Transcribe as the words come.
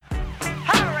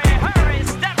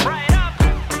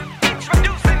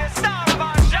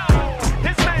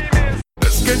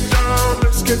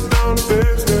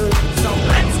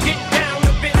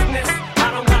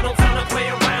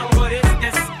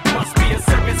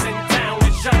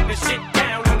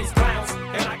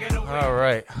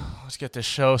right, let's get this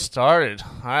show started.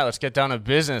 All right, let's get down to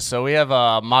business. So we have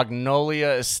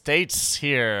Magnolia Estates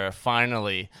here,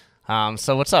 finally.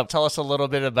 So what's up? Tell us a little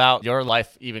bit about your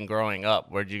life even growing up.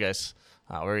 Where were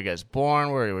you guys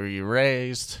born? Where were you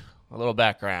raised? A little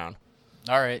background.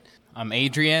 All right. I'm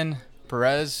Adrian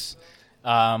Perez.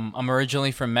 I'm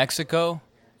originally from Mexico.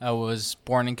 I was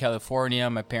born in California.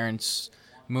 My parents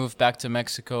moved back to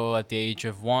Mexico at the age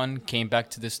of 1, came back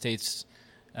to the States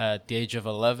at the age of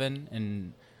 11,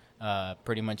 and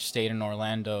pretty much stayed in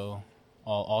Orlando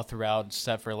all throughout,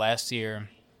 except for last year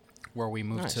where we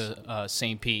moved to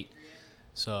St. Pete.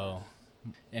 So,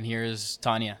 and here's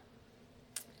Tania.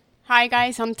 Hi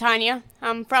guys, I'm Tania.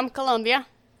 I'm from Colombia.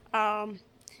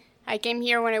 I came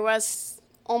here when I was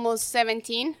almost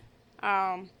 17.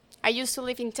 I used to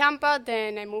live in Tampa,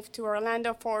 then I moved to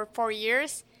Orlando for 4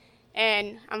 years,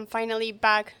 and I'm finally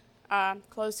back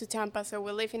close to Tampa. So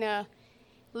we live in a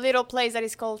little place that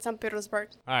is called St. Petersburg.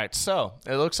 All right, so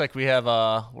it looks like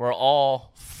we're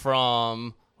all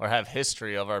from or have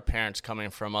history of our parents coming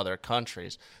from other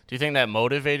countries. Do you think that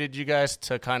motivated you guys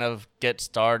to kind of get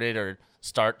started or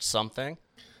start something?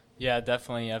 Yeah,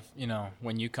 definitely.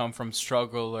 When you come from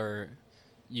struggle or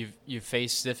you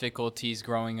face difficulties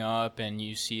growing up and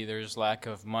you see there's lack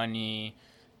of money,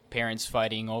 parents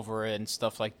fighting over it and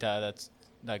stuff like that,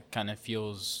 that kind of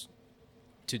feels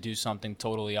to do something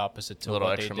totally opposite to what they did. A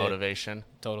little extra motivation.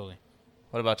 Totally.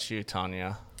 What about you,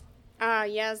 Tania?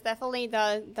 Yes, definitely.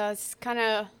 That's kind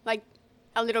of like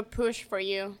a little push for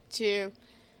you to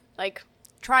like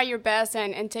try your best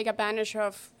and take advantage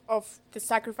of the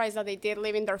sacrifice that they did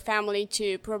leaving their family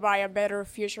to provide a better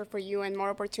future for you and more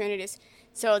opportunities.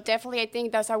 So definitely I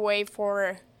think that's a way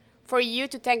for you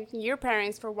to thank your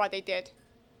parents for what they did.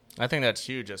 I think that's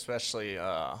huge, especially,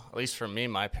 at least for me,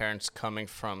 my parents coming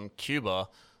from Cuba.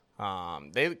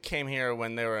 They came here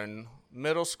when they were in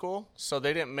middle school, so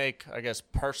they didn't make, I guess,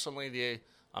 personally the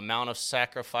amount of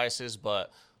sacrifices,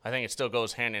 but I think it still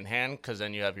goes hand in hand because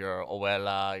then you have your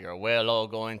abuela, your abuelo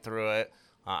going through it.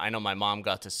 I know my mom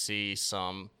got to see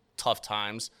some tough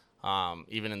times,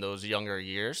 even in those younger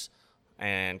years.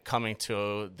 And coming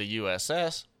to the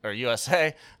USA,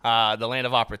 the land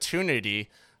of opportunity,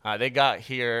 they got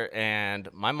here, and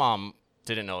my mom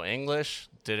didn't know English,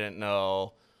 didn't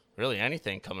know really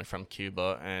anything coming from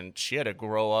Cuba, and she had to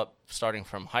grow up starting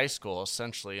from high school,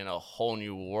 essentially in a whole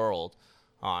new world.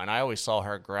 And I always saw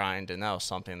her grind, and that was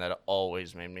something that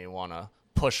always made me want to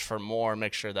push for more,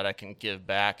 make sure that I can give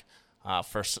back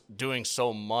for doing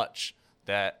so much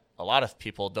that a lot of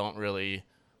people don't really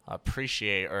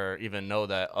appreciate or even know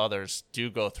that others do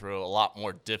go through a lot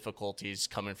more difficulties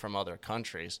coming from other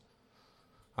countries.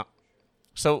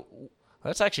 So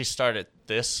let's actually start it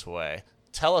this way.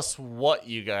 Tell us what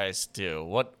you guys do.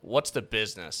 What's the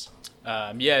business?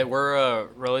 We're a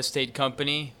real estate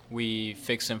company. We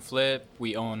fix and flip.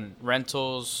 We own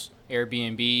rentals,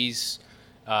 Airbnbs.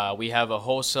 We have a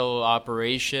wholesale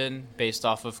operation based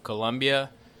off of Colombia.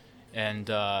 And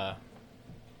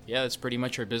that's pretty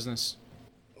much our business.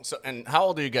 So, and how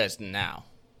old are you guys now?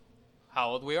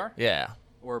 How old we are? Yeah.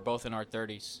 We're both in our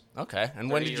 30s. Okay. And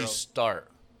when did you start?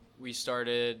 We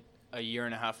started a year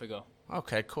and a half ago.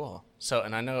 Okay, cool. So,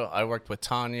 and I know I worked with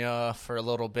Tania for a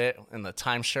little bit in the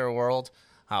timeshare world.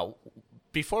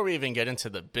 Before we even get into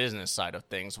the business side of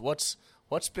things, what's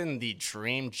been the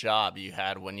dream job you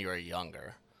had when you were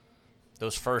younger?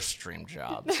 Those first dream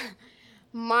jobs.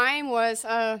 Mine was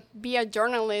be a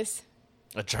journalist.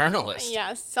 A journalist?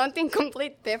 Yes, something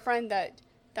completely different that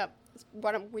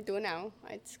what we do now.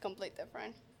 It's completely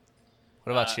different.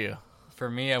 What about you? For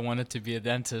me, I wanted to be a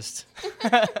dentist.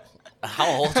 How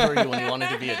old were you when you wanted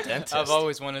to be a dentist? I've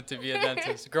always wanted to be a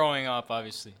dentist. Growing up,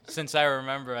 obviously. Since I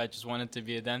remember, I just wanted to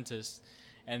be a dentist.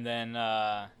 And then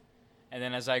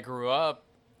as I grew up,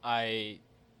 I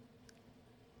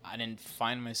didn't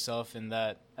find myself in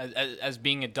that. As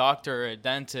being a doctor or a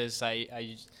dentist,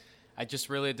 I just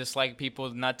really dislike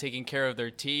people not taking care of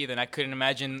their teeth, and I couldn't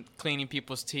imagine cleaning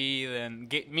people's teeth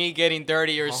and me getting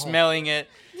dirty or smelling it.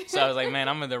 So I was like, man,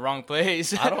 I'm in the wrong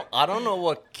place. I don't know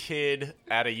what kid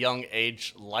at a young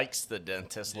age likes the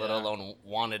dentist, let alone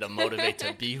wanted to motivate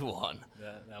to be one.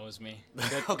 That was me.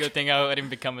 Good thing I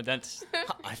didn't become a dentist.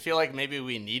 I feel like maybe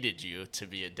we needed you to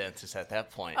be a dentist at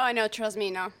that point. Oh, no, trust me,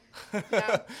 no.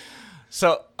 No.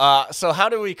 So how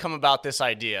do we come about this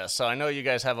idea? So I know you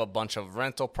guys have a bunch of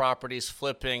rental properties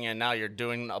flipping, and now you're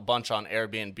doing a bunch on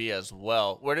Airbnb as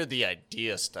well. Where did the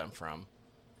idea stem from?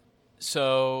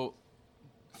 So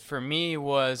for me,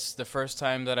 was the first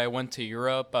time that I went to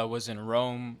Europe. I was in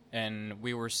Rome, and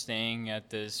we were staying at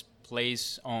this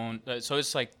place so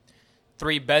it's like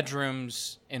 3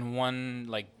 bedrooms in one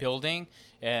like building,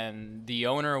 and the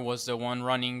owner was the one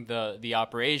running the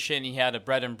operation. He had a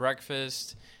bread and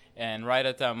breakfast, and right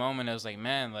at that moment I was like,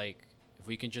 man, like if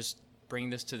we can just bring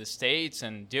this to the States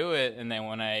and do it. And then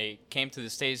when I came to the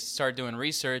States, started doing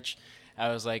research, I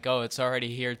was like, oh, it's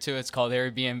already here too. It's called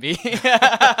Airbnb.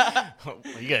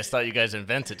 You guys thought you guys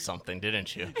invented something,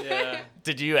 didn't you? Yeah.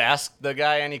 Did you ask the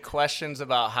guy any questions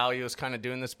about how he was kind of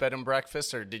doing this bed and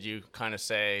breakfast, or did you kind of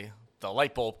say the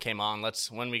light bulb came on?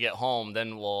 When we get home,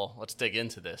 then let's dig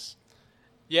into this.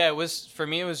 Yeah, it was for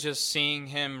me. It was just seeing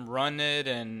him run it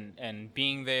and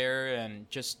being there and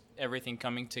just everything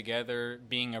coming together,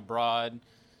 being abroad,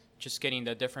 just getting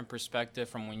the different perspective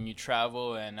from when you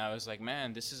travel. And I was like,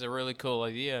 man, this is a really cool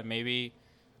idea. Maybe,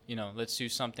 let's do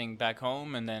something back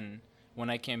home. And then when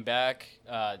I came back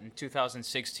in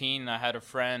 2016, I had a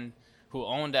friend who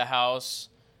owned a house.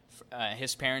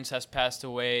 His parents has passed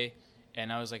away.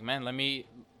 And I was like, man, let me,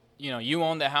 you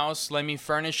own the house, let me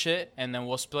furnish it, and then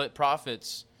we'll split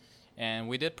profits. And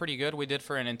we did pretty good. We did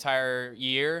for an entire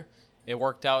year. It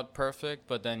worked out perfect.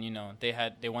 But then,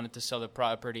 they wanted to sell the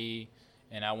property,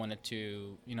 and I wanted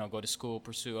to, go to school,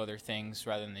 pursue other things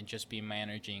rather than just be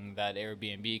managing that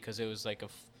Airbnb, because it was like a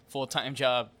full-time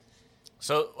job.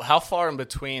 So how far in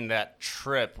between that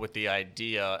trip with the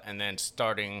idea and then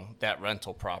starting that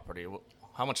rental property,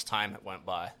 how much time went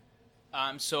by?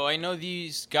 So I know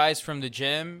these guys from the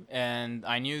gym, and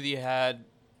I knew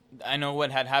I know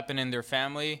what had happened in their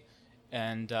family,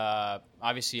 and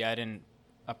obviously I didn't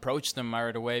approach them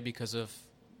right away because of,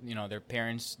 their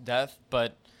parents' death,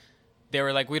 but they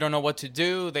were like, we don't know what to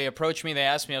do. They approached me, they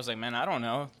asked me, I was like, man, I don't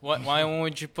know. Why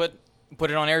would you put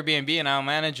it on Airbnb and I'll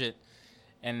manage it?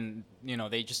 And,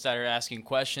 they just started asking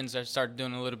questions. I started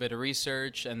doing a little bit of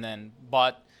research, and then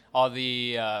bought all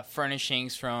the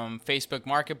furnishings from Facebook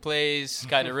Marketplace,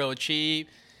 got it real cheap,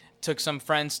 took some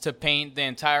friends to paint the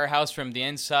entire house from the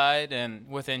inside, and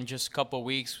within just a couple of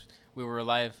weeks, we were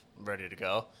live. Ready to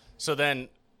go. So then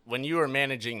when you were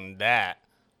managing that,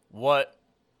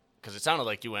 because it sounded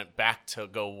like you went back to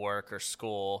go work or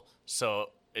school, so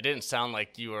it didn't sound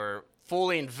like you were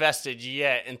fully invested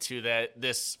yet into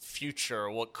this future,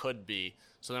 what could be.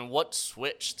 So then what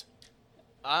switched?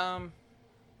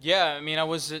 Yeah, I mean, I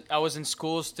was in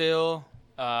school still.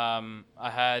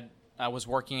 I was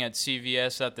working at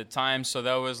CVS at the time, so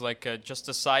that was like just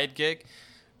a side gig,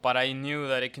 but I knew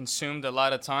that it consumed a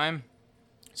lot of time.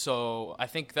 So I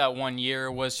think that 1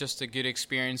 year was just a good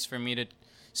experience for me to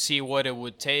see what it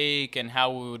would take and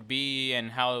how it would be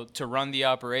and how to run the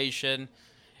operation.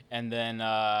 And then,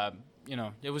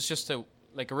 it was just a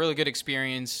really good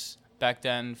experience back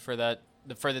then for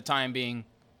the time being,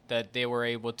 that they were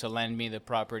able to lend me the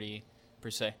property per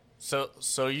se.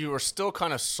 So you were still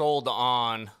kind of sold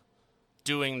on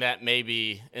doing that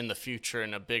maybe in the future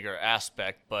in a bigger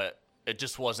aspect, but it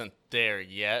just wasn't there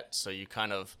yet. So you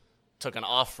kind of took an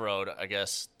off-road, I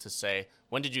guess, to say.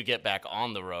 When did you get back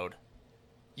on the road?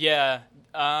 Yeah.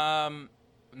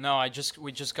 No,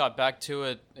 we just got back to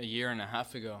it a year and a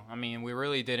half ago. I mean, we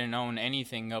really didn't own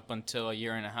anything up until a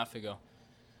year and a half ago.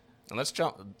 And let's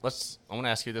jump. I want to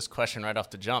ask you this question right off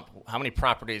the jump. How many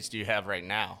properties do you have right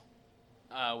now?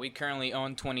 We currently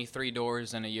own 23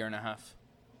 doors in a year and a half.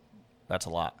 That's a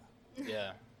lot.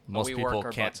 Yeah. Most people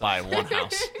can't buy one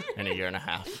house in a year and a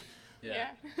half. Yeah.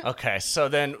 Okay, so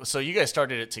you guys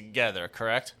started it together,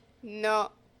 correct?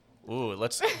 No. Ooh,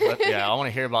 yeah, I want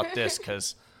to hear about this,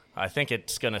 because I think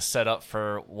it's going to set up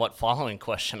for what following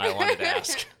question I wanted to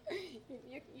ask.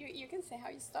 You can say how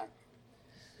you start.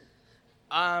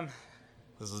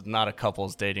 This is not a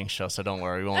couples dating show, so don't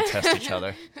worry. We won't test each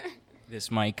other.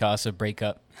 This might cause a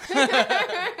breakup.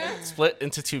 Split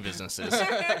into 2 businesses.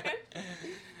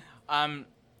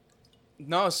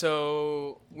 No,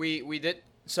 so we did.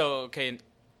 So, okay,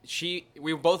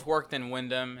 we both worked in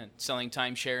Wyndham and selling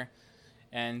timeshare.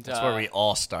 And that's where we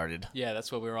all started. Yeah,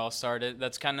 that's where we all started.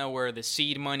 That's kind of where the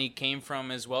seed money came from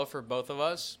as well for both of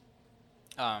us.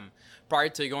 Prior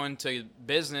to going to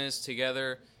business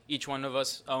together, each one of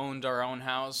us owned our own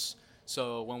house.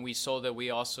 So when we sold it, we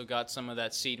also got some of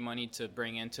that seed money to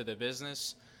bring into the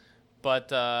business.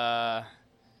 But,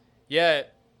 yeah,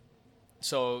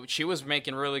 so she was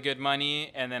making really good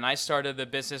money. And then I started the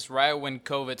business right when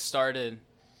COVID started.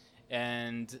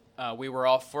 And we were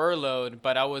all furloughed,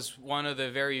 but I was one of the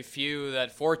very few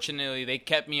that fortunately they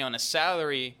kept me on a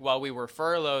salary while we were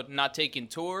furloughed, not taking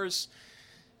tours.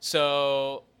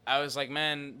 So I was like,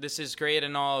 man, this is great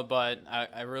and all, but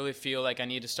I really feel like I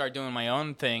need to start doing my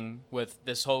own thing with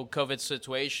this whole COVID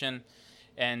situation.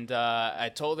 And I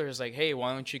told her, I was like, hey,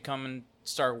 why don't you come and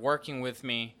start working with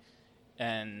me?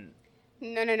 And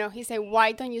No. He said,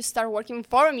 why don't you start working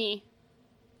for me?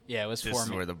 Yeah, it was This for is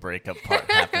me. where the breakup part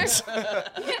happens.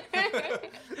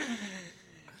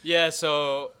 Yeah,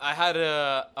 so I had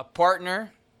a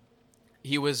partner.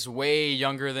 He was way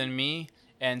younger than me.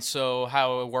 And so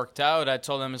how it worked out, I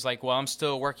told him, it's like, well, I'm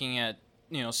still working at,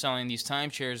 selling these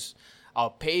timeshares. I'll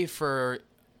pay for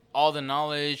all the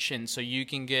knowledge, and so you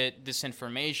can get this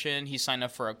information. He signed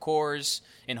up for a course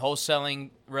in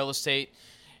wholesaling real estate.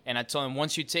 And I told him,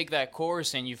 once you take that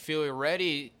course and you feel you're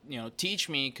ready, teach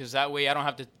me, because that way I don't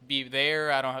have to be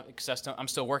there. I don't have, because I'm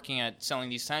still working at selling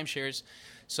these timeshares.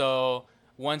 So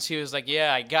once he was like,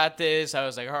 yeah, I got this, I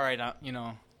was like, all right,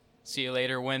 see you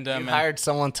later, Wyndham. You hired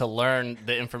someone to learn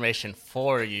the information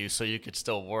for you so you could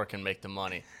still work and make the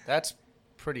money. That's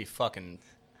pretty fucking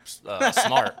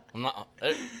smart.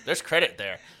 There's credit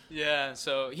there. Yeah,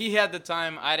 so he had the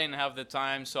time. I didn't have the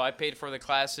time, so I paid for the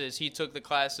classes. He took the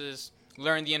classes,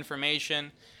 learned the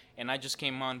information, and I just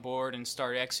came on board and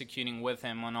started executing with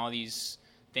him on all these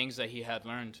things that he had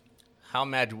learned. How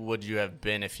mad would you have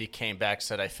been if he came back,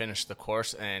 said I finished the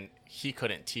course, and he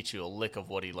couldn't teach you a lick of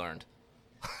what he learned?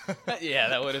 Yeah,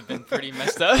 that would have been pretty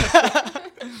messed up.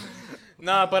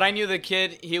 No, but I knew the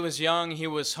kid. He was young. He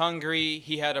was hungry.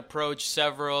 He had approached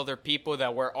several other people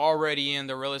that were already in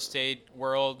the real estate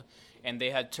world, and they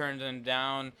had turned him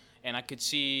down. And I could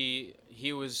see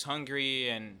he was hungry,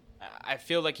 and I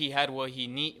feel like he had what you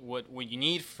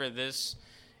need for this.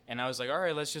 And I was like, all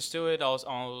right, let's just do it.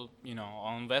 I'll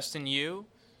invest in you,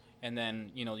 and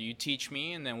then you teach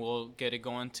me, and then we'll get it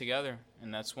going together.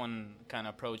 And that's when I kind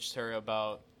of approached her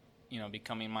about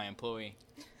becoming my employee.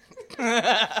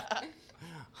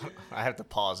 I have to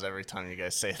pause every time you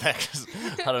guys say that because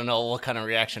I don't know what kind of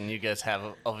reaction you guys have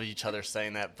of each other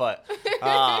saying that. But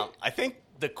I think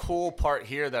the cool part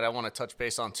here that I want to touch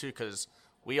base on too, because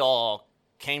we all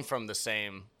came from the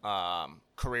same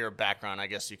career background, I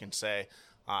guess you can say.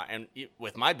 And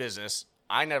with my business,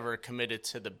 I never committed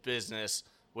to the business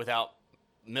without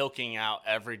milking out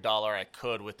every dollar I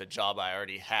could with the job I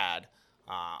already had.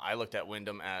 I looked at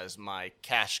Wyndham as my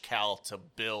cash cow to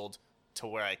build to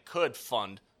where I could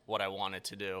fund what I wanted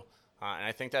to do. And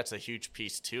I think that's a huge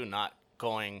piece too, not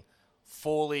going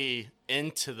fully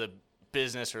into the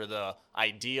business or the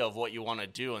idea of what you want to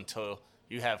do until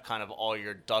you have kind of all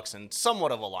your ducks in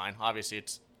somewhat of a line. Obviously,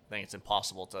 I think it's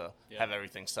impossible to have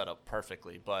everything set up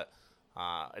perfectly, but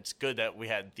it's good that we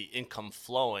had the income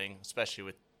flowing, especially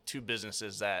with two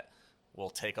businesses that will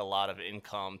take a lot of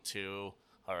income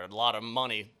or a lot of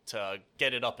money to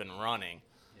get it up and running.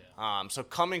 So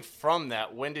coming from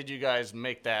that, when did you guys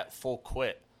make that full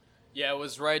quit? Yeah, it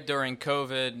was right during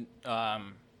COVID.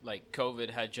 COVID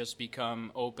had just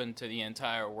become open to the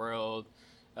entire world.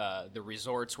 The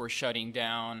resorts were shutting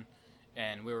down,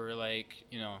 and we were like,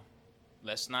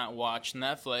 let's not watch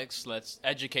Netflix. Let's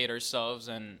educate ourselves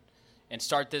and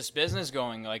start this business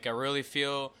going. Like, I really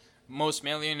feel most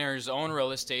millionaires own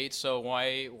real estate, so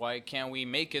why can't we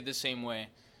make it the same way?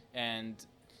 And,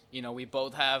 we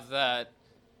both have that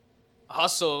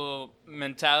hustle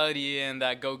mentality and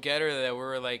that go-getter that we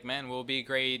were like, man, we'll be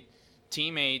great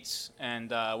teammates.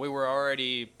 And we were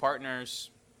already partners,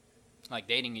 like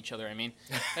dating each other, I mean.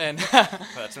 And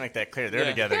Let's make that clear. They're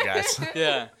together, guys.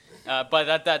 Yeah. But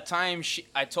at that time,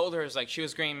 I told her, like, she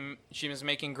was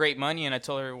making great money, and I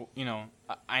told her,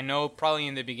 I know probably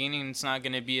in the beginning it's not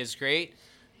going to be as great.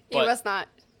 But It was not.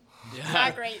 Yeah.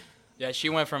 Not great. Yeah, she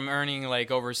went from earning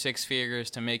like over six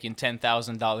figures to making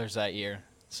 $10,000 that year.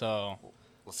 So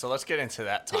let's get into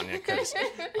that, Tanya, because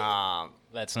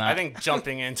that's not. I think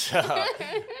jumping into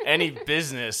any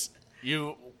business,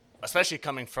 especially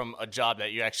coming from a job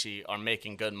that you actually are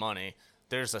making good money,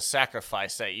 there's a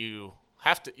sacrifice that you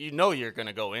have to, you're going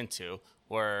to go into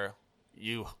where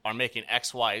you are making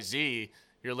X, Y, Z.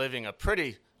 You're living a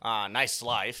pretty nice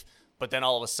life, but then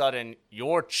all of a sudden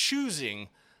you're choosing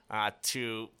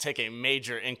to take a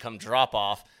major income drop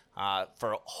off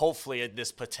for hopefully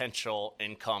this potential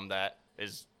income that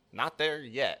is not there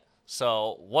yet.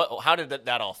 So how did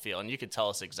that all feel? And you could tell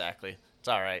us exactly. It's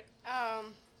all right.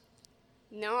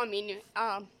 No, I mean,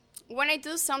 when I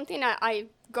do something, I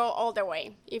go all the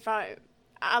way. If I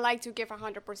like to give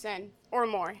 100% or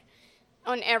more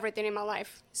on everything in my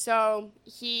life. So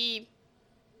he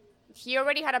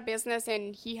already had a business,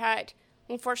 and he had,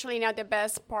 unfortunately, not the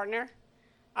best partner.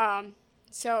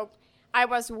 So I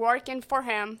was working for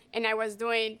him, and I was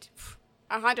doing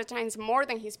 100 times more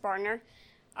than his partner.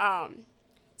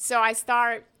 So I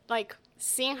start like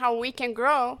seeing how we can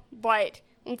grow, but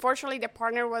unfortunately the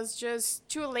partner was just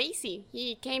too lazy.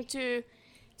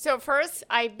 So first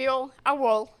I built a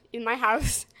wall in my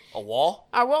house, A wall?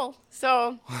 A wall.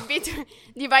 So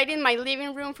dividing my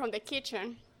living room from the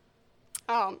kitchen.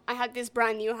 I had this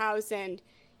brand new house, and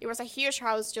it was a huge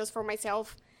house just for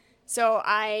myself. So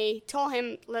I told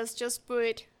him, let's just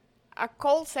put a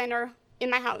call center in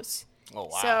my house. Oh,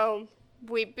 wow. So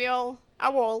we built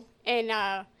a wall,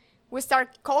 and we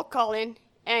start cold calling,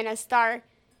 and I start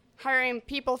hiring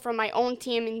people from my own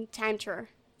team in timeshare.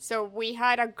 So we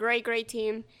had a great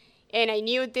team, and I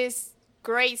knew these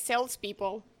great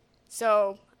salespeople.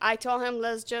 So I told him,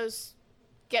 let's just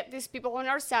get these people on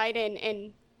our side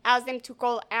and ask them to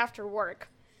call after work.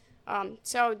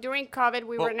 So during COVID,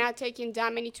 we were not taking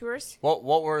that many tours. What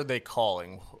were they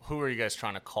calling? Who were you guys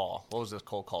trying to call? What was this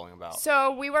cold calling about?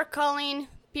 So we were calling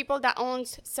people that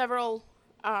owns several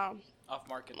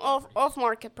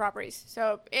off-market properties.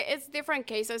 So it's different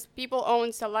cases. People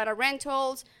owns a lot of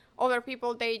rentals. Other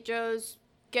people, they just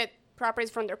get properties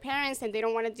from their parents and they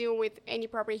don't want to deal with any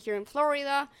property here in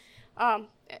Florida.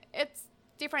 It's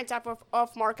different type of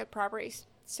off-market properties.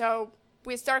 So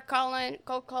we start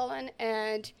cold calling,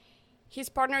 and his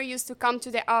partner used to come to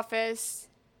the office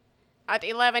at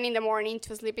 11 in the morning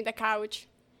to sleep in the couch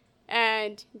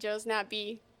and just not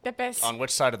be the best. On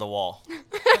which side of the wall?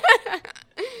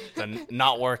 The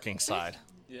not working side.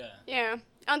 Yeah. Yeah,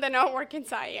 on the not working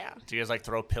side, yeah. Do you guys like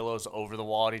throw pillows over the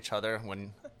wall at each other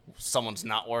when someone's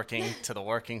not working to the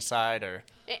working side, or?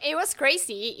 It was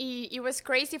crazy. It was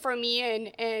crazy for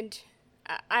me, and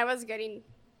I was getting,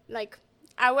 like,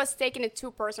 I was taking it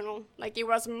too personal. Like, it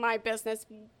was my business,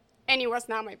 and it was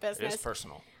not my business. It is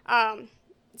personal.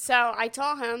 So I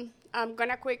told him I'm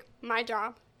gonna quit my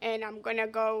job, and I'm gonna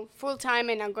go full time,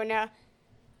 and I'm gonna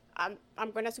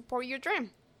support your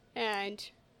dream, and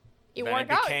it then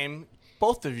worked it out. became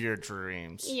both of your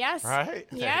drereams. Yes. Right?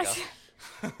 There Yes. you go.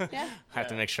 Yeah. I have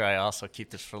to make sure I also keep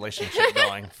this relationship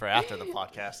going for after the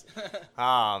podcast.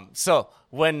 So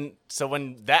when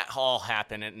that all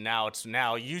happened, and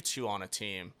now you two on a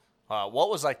team, what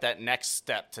was like that next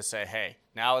step to say, hey,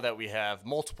 now that we have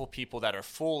multiple people that are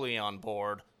fully on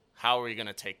board, how are we going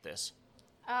to take this?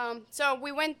 So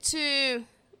we went to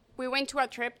a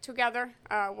trip together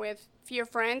with few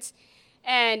friends,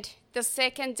 and the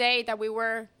second day that we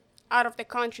were out of the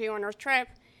country on our trip,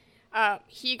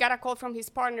 he got a call from his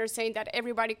partner saying that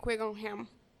everybody quit on him.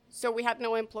 So we had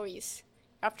no employees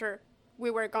after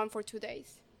we were gone for 2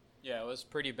 days. Yeah, it was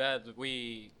pretty bad.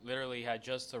 We literally had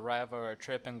just arrived at our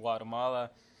trip in Guatemala,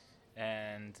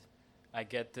 and I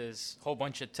get this whole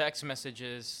bunch of text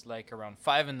messages like around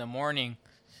 5 in the morning,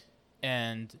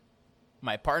 and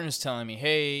my partner's telling me,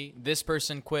 hey, this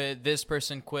person quit,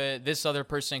 this other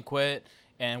person quit,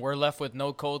 and we're left with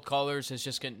no cold callers. It's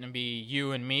just going to be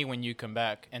you and me when you come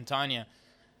back, and Tania.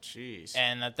 Jeez.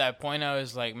 And at that point, I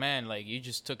was like, man, like, you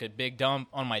just took a big dump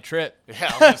on my trip.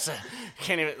 Yeah, I was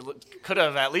gonna say, could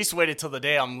have at least waited till the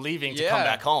day I'm leaving to come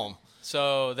back home.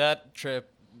 So that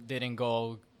trip didn't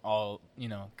go all,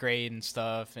 great and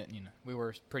stuff. And, we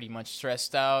were pretty much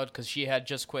stressed out because she had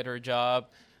just quit her job.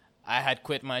 I had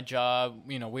quit my job.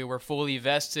 We were fully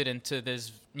vested into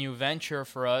this new venture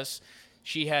for us.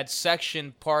 She had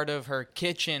sectioned part of her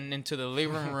kitchen into the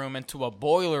living room into a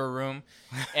boiler room,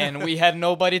 and we had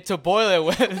nobody to boil it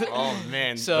with. Oh,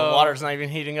 man. So, the water's not even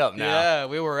heating up now. Yeah,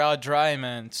 we were out dry,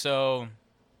 man. So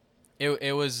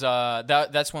it was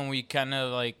that's when we kind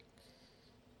of like,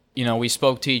 we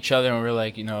spoke to each other, and we were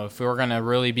like, if we're going to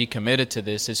really be committed to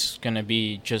this, it's going to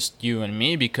be just you and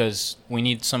me, because we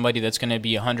need somebody that's going to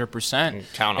be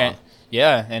 100%. Count on.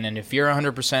 Yeah, and then if you're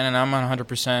 100% and I'm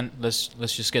 100%, let's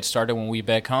just get started when we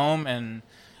back home. And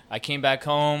I came back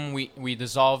home. We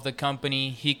dissolved the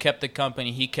company. He kept the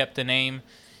company. He kept the name,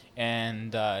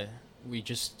 and we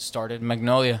just started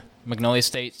Magnolia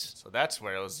Estates. So that's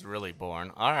where it was really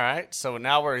born. All right. So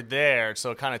now we're there.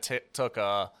 So it kind of took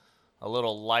a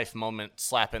little life moment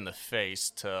slap in the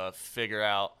face to figure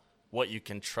out what you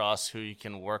can trust, who you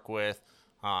can work with.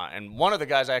 And one of the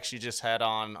guys I actually just had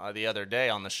on the other day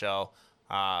on the show,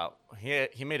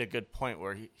 he made a good point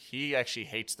where he actually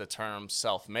hates the term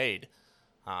self-made.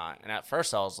 And at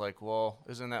first I was like, well,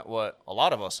 isn't that what a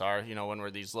lot of us are, when we're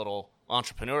these little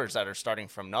entrepreneurs that are starting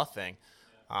from nothing?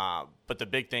 But the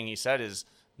big thing he said is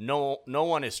no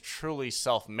one is truly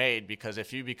self-made, because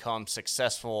if you become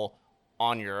successful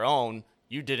on your own,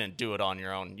 you didn't do it on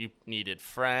your own. You needed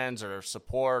friends or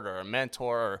support or a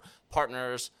mentor or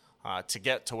partners to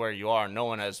get to where you are. No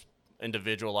one has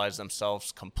individualized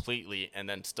themselves completely and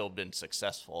then still been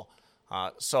successful.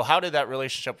 So how did that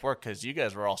relationship work? Because you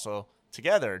guys were also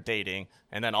together dating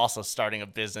and then also starting a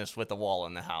business with a wall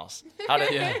in the house.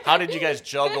 How did you guys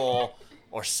juggle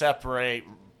or separate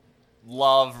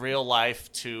love, real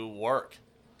life to work?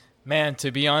 Man,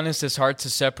 to be honest, it's hard to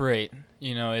separate.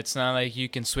 It's not like you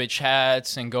can switch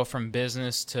hats and go from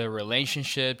business to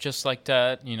relationship just like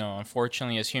that.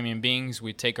 Unfortunately, as human beings,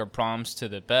 we take our problems to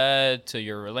the bed, to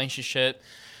your relationship.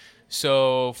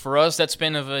 So for us, that's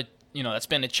been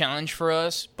a challenge for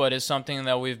us, but it's something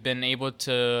that we've been able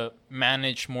to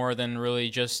manage more than really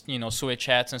just, switch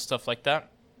hats and stuff like that.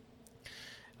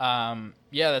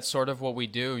 Yeah, that's sort of what we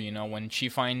do. When she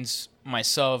finds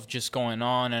myself just going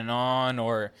on,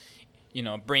 or,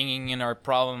 bringing in our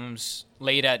problems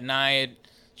late at night,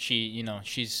 she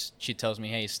tells me,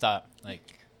 hey, stop. Like,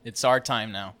 it's our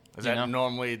time now. Is that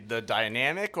normally the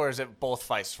dynamic, or is it both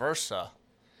vice versa?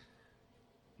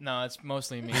 No, it's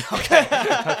mostly me.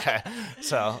 Okay.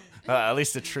 So at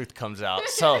least the truth comes out.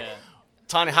 So, yeah.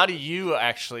 Tania, how do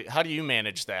you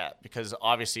manage that? Because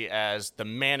obviously, as the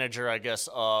manager, I guess,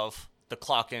 of the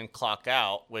clock in, clock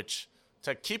out, which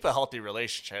to keep a healthy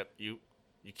relationship, you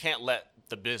can't let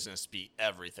the business be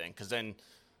everything. Because then,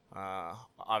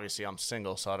 obviously, I'm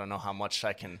single, so I don't know how much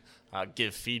I can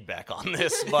give feedback on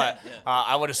this. But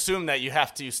I would assume that you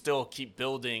have to still keep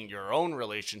building your own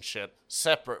relationship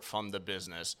separate from the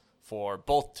business for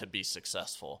both to be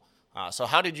successful. So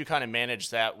how did you kind of manage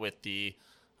that with the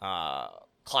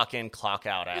clock in, clock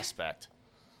out aspect?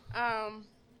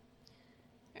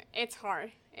 It's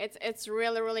hard. It's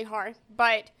really, really hard.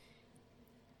 But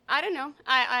I don't know.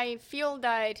 I feel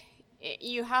that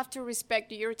you have to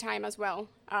respect your time as well.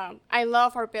 I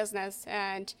love our business,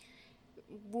 and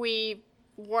we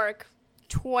work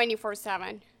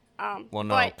 24/7. Well,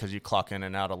 no, because you clock in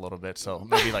and out a little bit, so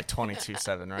maybe like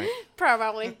 22/7, right?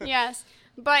 Probably, yes.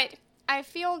 But I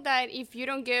feel that if you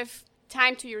don't give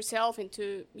time to yourself and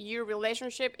to your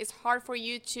relationship, it's hard for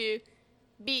you to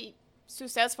be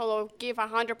successful or give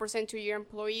 100% to your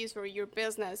employees or your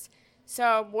business.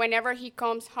 So whenever he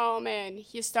comes home and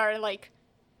he started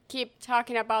keep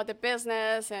talking about the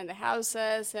business and the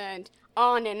houses and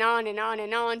on and on and on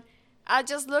and on, I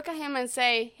just look at him and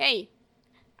say, hey,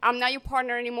 I'm not your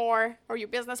partner anymore or your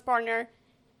business partner.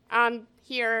 I'm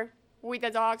here with the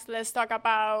dogs. Let's talk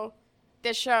about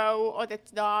the show or the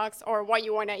dogs or what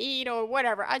you want to eat or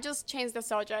whatever. I just changed the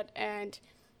subject, and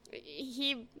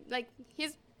he's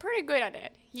pretty good at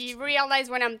it. He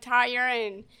realized when I'm tired,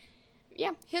 and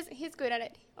yeah, he's good at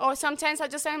it. Or sometimes I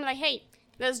just tell him hey,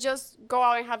 let's just go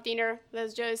out and have dinner.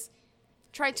 Let's just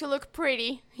try to look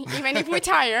pretty, even if we're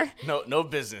tired. No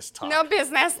business talk. No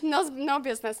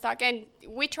business talk. And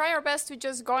we try our best to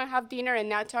just go and have dinner and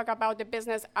not talk about the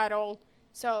business at all.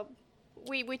 So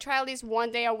we try at least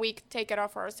one day a week, take it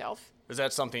off for ourselves. Is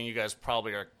that something you guys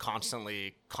probably are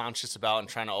constantly conscious about and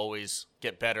trying to always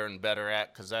get better and better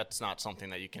at? Because that's not something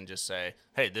that you can just say,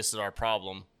 hey, this is our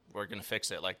problem, we're going to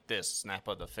fix it like this, snap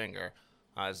of the finger.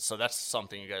 So that's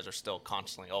something you guys are still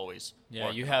constantly always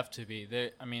working you on. have to be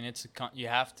there. I mean, it's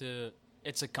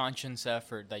a conscious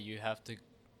effort that you have to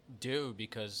do,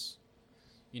 because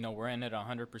we're in it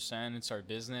 100%. It's our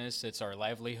business, it's our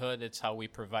livelihood, it's how we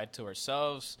provide to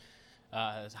ourselves,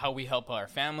 how we help our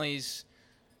families.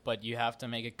 But you have to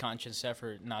make a conscious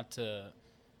effort not to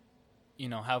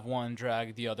have one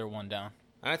drag the other one down.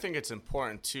 And I think it's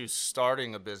important too,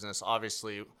 starting a business,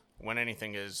 obviously when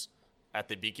anything is at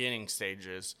the beginning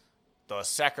stages, the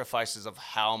sacrifices of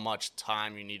how much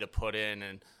time you need to put in,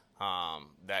 and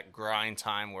that grind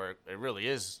time where it really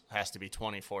has to be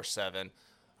 24/7.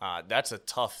 That's a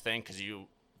tough thing, because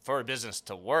for a business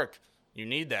to work, you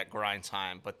need that grind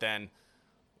time. But then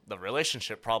the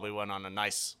relationship probably went on a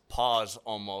nice pause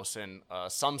almost in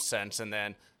some sense. And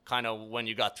then kind of when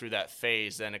you got through that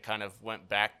phase, then it kind of went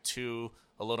back to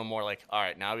a little more all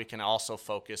right, now we can also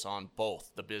focus on both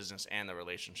the business and the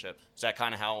relationship. Is that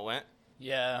kind of how it went?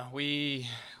 Yeah, we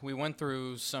went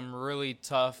through some really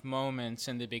tough moments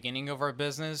in the beginning of our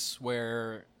business,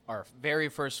 where our very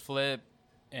first flip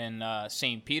in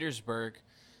St. Petersburg,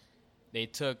 they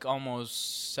took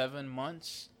almost 7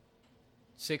 months,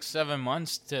 6-7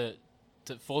 months to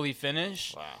fully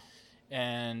finish. Wow.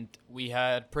 And we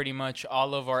had pretty much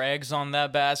all of our eggs on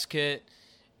that basket.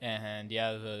 And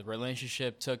yeah, the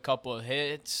relationship took a couple of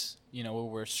hits. We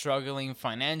were struggling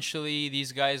financially.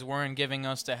 These guys weren't giving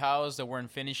us the house. They weren't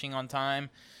finishing on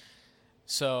time.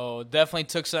 So definitely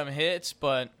took some hits,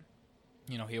 but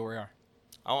here we are.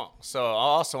 So I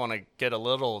also want to get a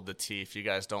little of the tea, if you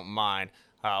guys don't mind.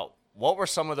 What were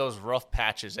some of those rough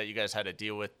patches that you guys had to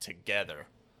deal with together?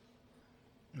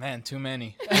 Man, too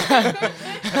many.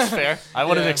 That's fair. I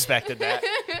would have expected that.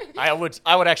 I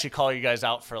would actually call you guys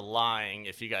out for lying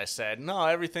if you guys said, no,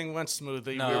 everything went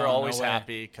smoothly. We were always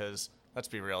happy, because let's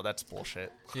be real, that's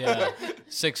bullshit. Yeah.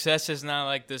 Success is not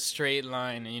like this straight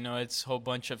line. It's a whole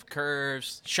bunch of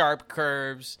curves, sharp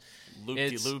curves.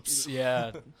 loop-de-loops.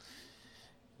 Yeah.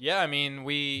 Yeah, I mean,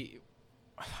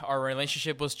 our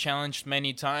relationship was challenged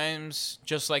many times,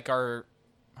 just like how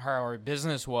our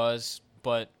business was,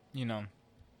 but,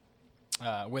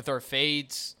 with our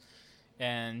faiths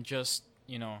and just,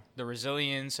 the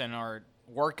resilience and our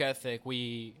work ethic,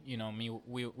 we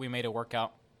made it work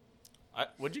out.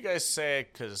 Would you guys say,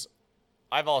 because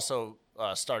I've also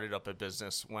started up a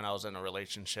business when I was in a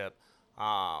relationship,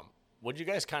 would you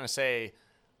guys kind of say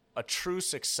a true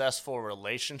successful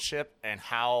relationship and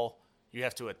how you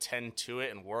have to attend to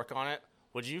it and work on it,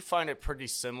 would you find it pretty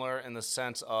similar in the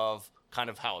sense of kind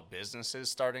of how a business is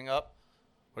starting up,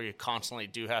 where you constantly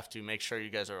do have to make sure you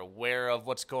guys are aware of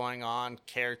what's going on,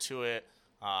 care to it,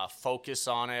 focus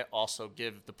on it, also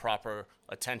give the proper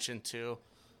attention to?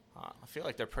 I feel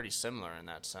like they're pretty similar in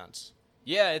that sense.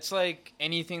 Yeah, it's like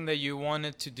anything that you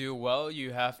wanted to do well,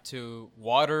 you have to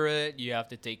water it, you have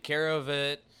to take care of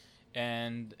it,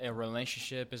 and a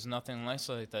relationship is nothing less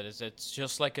like that. It's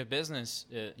just like a business.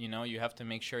 You have to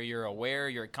make sure you're aware,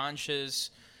 you're conscious,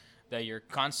 that you're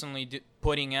constantly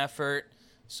putting effort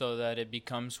so that it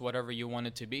becomes whatever you want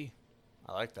it to be.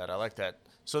 I like that.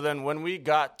 So then when we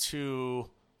got to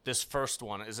this first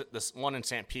one, is it this one in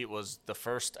St. Pete was the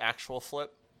first actual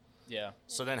flip? Yeah.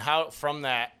 So then how, from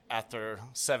that, after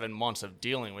 7 months of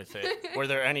dealing with it, were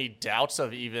there any doubts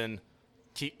of even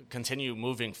continue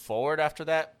moving forward after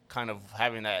that, kind of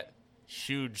having that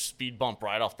huge speed bump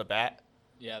right off the bat?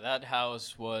 Yeah, that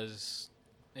house was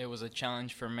a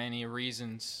challenge for many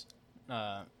reasons.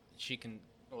 She can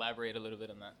elaborate a little bit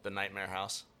on that. The nightmare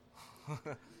house.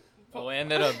 Well, it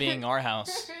ended up being our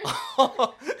house.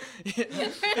 All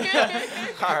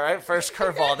right, first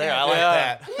curveball there. I like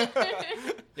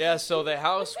that. Yeah, so the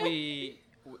house,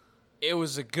 it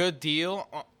was a good deal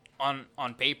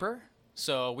on paper.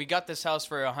 So we got this house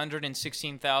for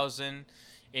 $116,000.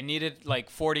 It needed like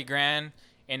 $40,000,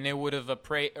 and it would have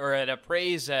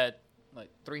appraised at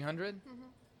like $300,000. Mm-hmm.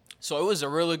 So it was a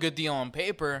really good deal on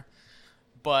paper.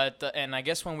 But and I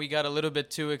guess when we got a little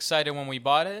bit too excited when we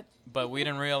bought it, but we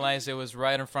didn't realize it was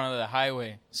right in front of the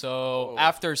highway. So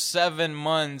after 7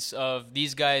 months of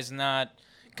these guys not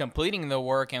completing the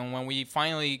work, and when we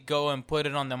finally go and put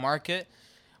it on the market,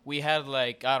 we had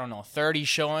like, I don't know, 30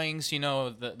 showings.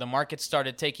 The market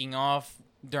started taking off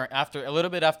after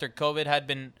COVID had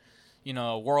been,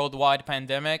 a worldwide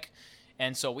pandemic.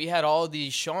 And so we had all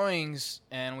these showings,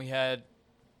 and we had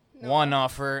one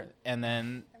offer, and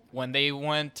then when they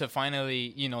went to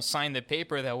finally, sign the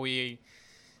paper that we,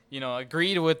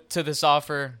 agreed to this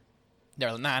offer,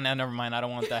 they're like, nah, never mind. I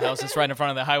don't want that house. It's right in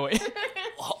front of the highway.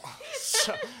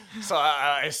 So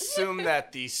I assume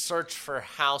that the search for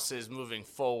houses moving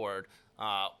forward,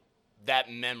 that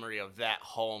memory of that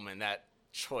home and that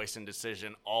choice and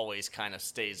decision always kind of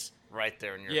stays right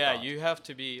there in your thoughts. You have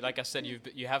to be, like I said,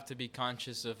 you have to be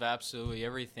conscious of absolutely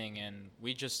everything. And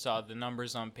we just saw the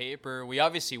numbers on paper. We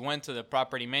obviously went to the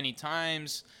property many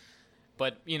times,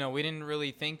 but, we didn't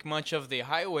really think much of the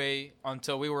highway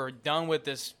until we were done with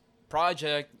this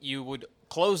project. You would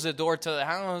close the door to the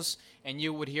house, and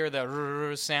you would hear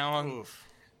the sound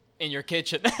in your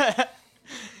kitchen.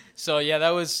 So, yeah,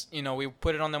 that was, we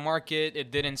put it on the market.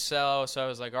 It didn't sell. So I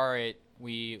was like, all right,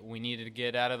 we needed to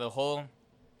get out of the hole.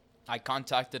 I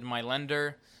contacted my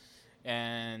lender,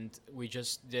 and we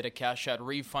just did a cash out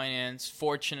refinance.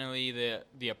 Fortunately,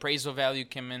 the appraisal value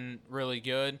came in really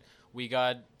good. We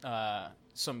got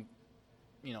some,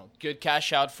 good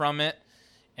cash out from it.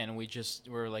 And we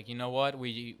were like, you know what?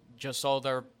 We just sold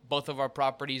both of our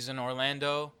properties in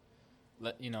Orlando.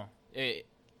 It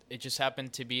just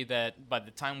happened to be that by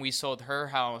the time we sold her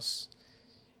house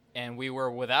and we were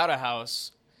without a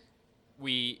house,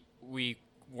 we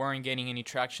weren't getting any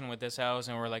traction with this house,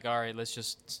 and we're like, all right, let's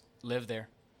just live there.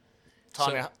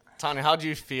 Tania, how do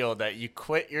you feel that you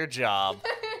quit your job,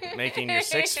 making your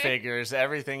 6 figures,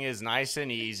 everything is nice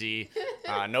and easy,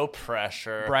 no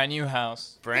pressure. Brand new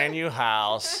house.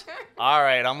 All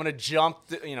right, I'm going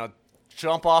to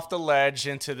jump off the ledge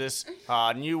into this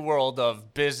new world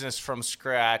of business from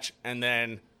scratch, and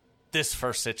then this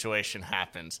first situation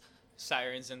happens.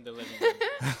 Sirens in the living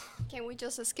room. Can we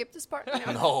just skip this part?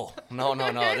 No.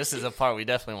 This is a part we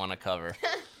definitely want to cover.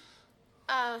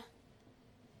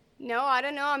 No, I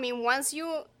don't know. I mean, once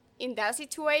you in that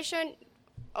situation,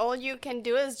 all you can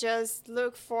do is just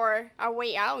look for a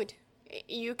way out.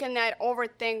 You cannot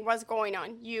overthink what's going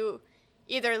on. You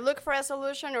either look for a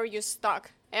solution or you're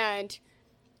stuck. And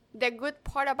the good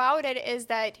part about it is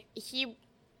that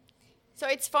so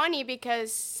it's funny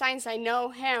because since I know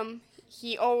him,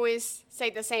 he always say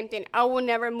the same thing. I will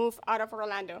never move out of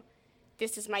Orlando.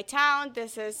 This is my town.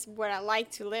 This is where I like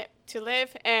to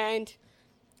live. And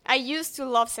I used to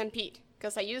love St. Pete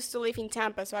because I used to live in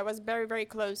Tampa, so I was very, very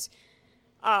close.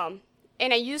 And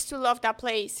I used to love that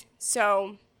place.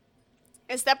 So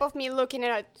instead of me looking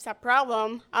at it as a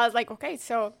problem, I was like, okay,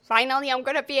 so finally I'm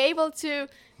going to be able to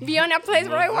be on a place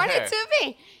where I wanted to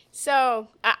be. So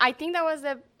I think that was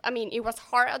it was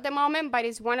hard at the moment, but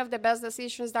it's one of the best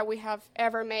decisions that we have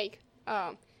ever made.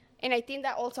 And I think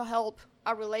that also helped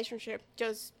our relationship,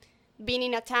 just being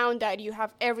in a town that you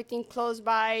have everything close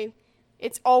by.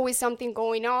 It's always something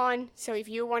going on. So if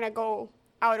you want to go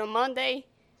out on Monday,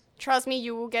 trust me,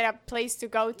 you will get a place to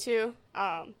go to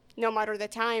no matter the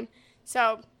time.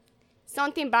 So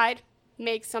something bad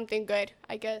makes something good,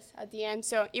 I guess, at the end.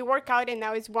 So it worked out, and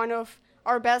now it's one of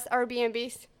our best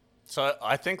Airbnbs. So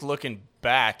I think looking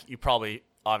back, you probably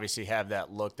obviously have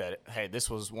that look that, hey, this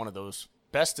was one of those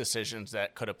best decisions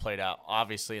that could have played out.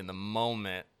 Obviously, in the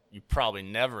moment, you probably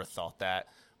never thought that.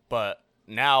 But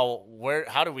now,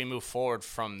 how do we move forward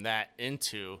from that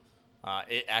into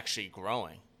it actually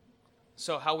growing?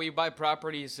 So how we buy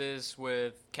properties is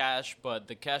with cash, but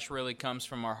the cash really comes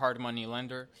from our hard money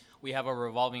lender. We have a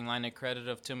revolving line of credit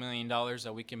of $2 million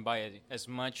that we can buy as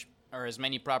much or as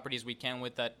many properties we can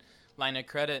with that line of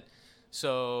credit.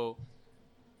 So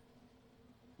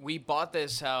we bought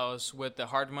this house with the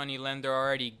hard money lender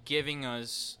already giving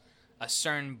us a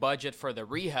certain budget for the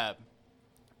rehab.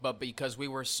 But because we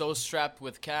were so strapped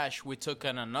with cash, we took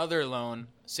on another loan,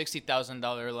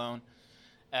 $60,000 loan,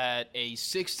 at a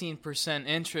 16%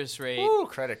 interest rate. Ooh,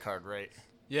 credit card rate.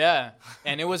 Yeah,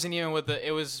 and it wasn't even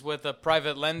it was with a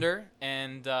private lender.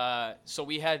 And so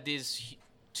we had these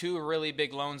two really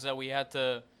big loans that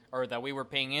that we were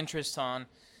paying interest on.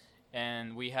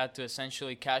 And we had to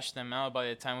essentially cash them out by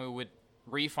the time we would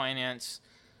refinance.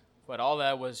 But all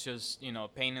that was just,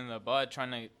 pain in the butt,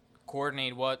 trying to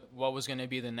coordinate what was going to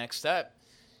be the next step.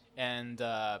 And,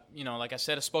 like I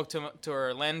said, I spoke to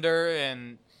our lender,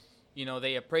 and,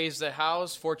 they appraised the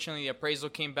house. Fortunately, the appraisal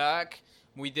came back.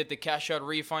 We did the cash out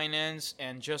refinance,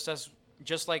 and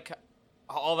just like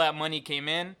all that money came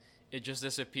in, it just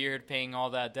disappeared, paying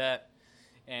all that debt.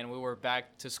 And we were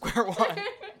back to square one.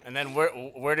 And then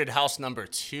where did house number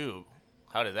 2?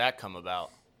 How did that come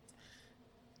about?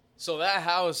 So that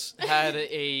house had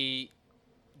a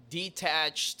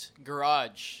detached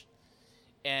garage,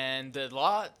 and the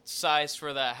lot size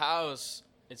for that house,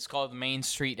 it's called Main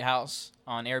Street House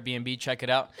on Airbnb. Check it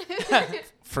out.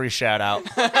 Free shout out.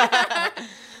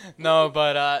 No,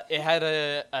 but it had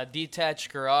a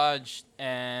detached garage,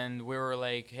 and we were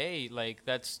like, hey,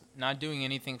 that's not doing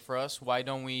anything for us. Why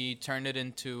don't we turn it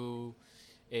into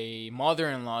a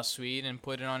mother-in-law suite and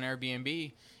put it on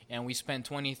Airbnb? And we spent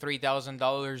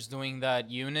 $23,000 doing that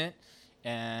unit.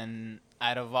 And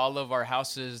out of all of our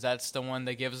houses, that's the one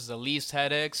that gives us the least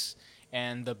headaches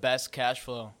and the best cash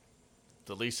flow.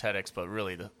 The least headaches, but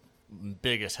really the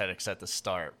biggest headaches at the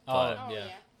start. Oh, But yeah.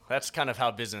 that's kind of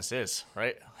how business is,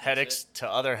 right? Headaches to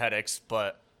other headaches,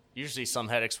 but usually some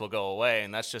headaches will go away,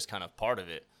 and that's just kind of part of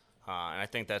it. And I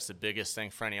think that's the biggest thing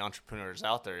for any entrepreneurs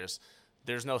out there is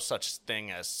there's no such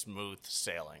thing as smooth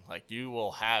sailing. Like, you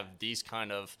will have these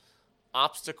kind of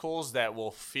obstacles that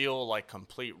will feel like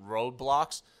complete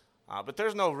roadblocks, but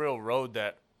there's no real road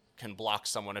that can block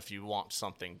someone if you want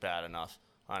something bad enough.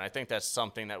 And I think that's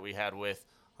something that we had with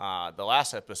the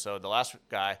last episode, the last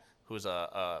guy who's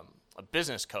a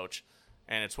business coach.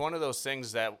 And it's one of those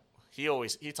things that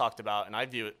he talked about, and I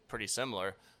view it pretty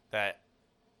similar, that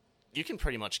you can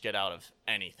pretty much get out of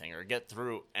anything or get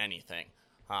through anything.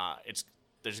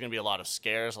 There's going to be a lot of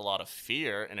scares, a lot of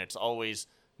fear, and it's always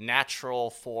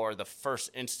natural for the first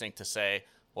instinct to say,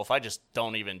 well, if I just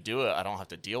don't even do it, I don't have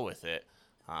to deal with it.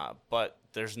 But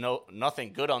there's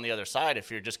nothing good on the other side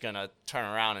if you're just going to turn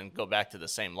around and go back to the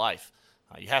same life.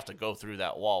 You have to go through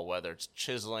that wall, whether it's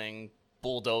chiseling,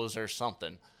 bulldozer,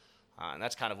 something. And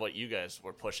that's kind of what you guys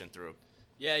were pushing through.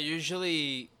 Yeah,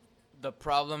 usually the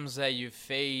problems that you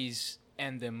face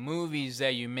and the movies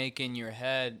that you make in your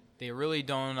head, they really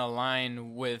don't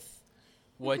align with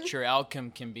what your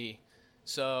outcome can be.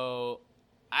 So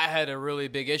I had a really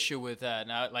big issue with that.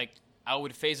 Now, I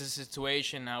would face a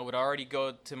situation, I would already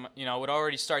I would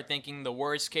already start thinking the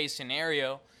worst case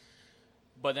scenario,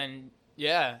 but then,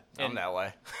 yeah. I'm that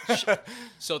way.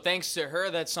 So thanks to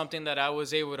her, that's something that I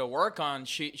was able to work on.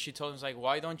 She told us,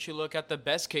 why don't you look at the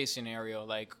best case scenario?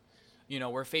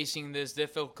 We're facing these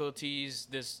difficulties,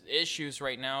 these issues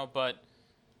right now, but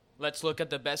let's look at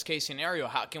the best case scenario.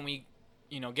 How can we,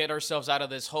 get ourselves out of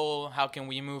this hole? How can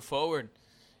we move forward?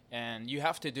 And you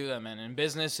have to do that, man. And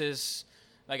business is,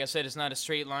 like I said, it's not a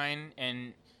straight line.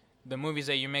 And the movies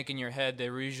that you make in your head, they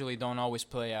usually don't always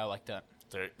play out like that.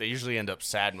 they usually end up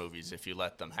sad movies if you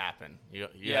let them happen. You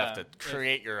Yeah, have to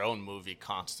create your own movie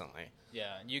constantly.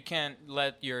 Yeah, you can't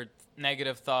let your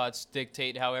negative thoughts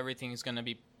dictate how everything is going to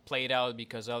be played out,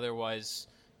 because otherwise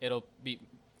it'll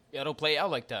play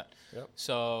out like that. Yep.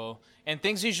 So, and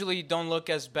things usually don't look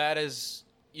as bad as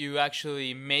you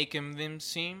actually make them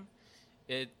seem.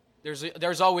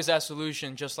 There's always that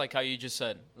solution, just like how you just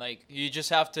said. Like, you just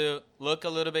have to look a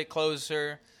little bit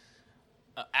closer,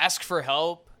 ask for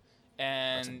help,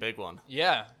 and That's a big one.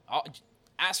 Yeah,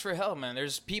 ask for help, man.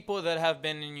 There's people that have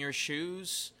been in your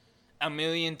shoes a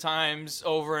million times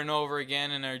over and over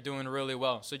again and are doing really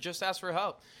well. So just ask for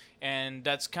help. And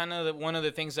that's kind of one of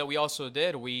the things that we also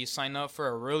did. We signed up for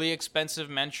a really expensive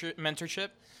mentorship.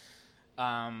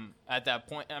 At that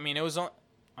point, I mean, it was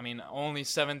only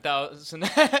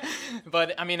 $7,000,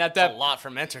 but I mean, at that, a lot for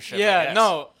mentorship. Yeah,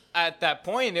 no, at that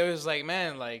point, it was like,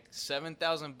 man, like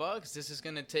 $7,000. This is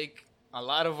gonna take a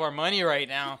lot of our money right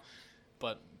now,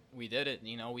 but we did it.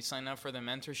 You know, we signed up for the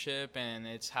mentorship, and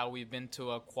it's how we've been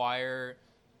to acquire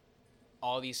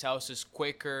all these houses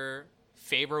quicker,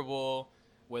 favorable,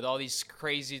 with all these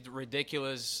crazy,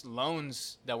 ridiculous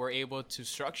loans that we're able to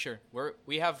structure.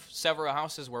 We have several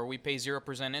houses where we pay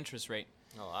 0% interest rate.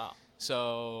 Oh, wow.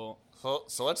 So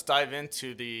let's dive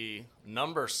into the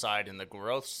number side and the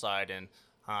growth side. And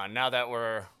now that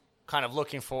we're kind of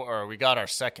looking for, or we got our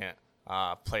second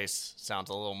place, sounds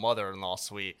a little mother-in-law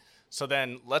sweet. So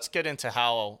then let's get into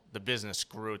how the business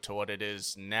grew to what it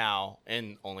is now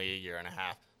in only a year and a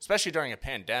half, especially during a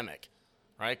pandemic,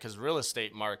 right? Because real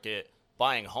estate market,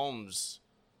 buying homes,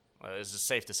 is it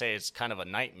safe to say, it's kind of a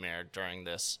nightmare during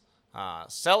this.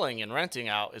 Selling and renting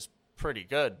out is pretty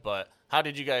good, but how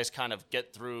did you guys kind of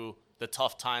get through the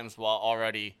tough times while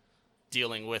already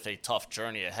dealing with a tough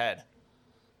journey ahead?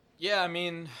 Yeah, I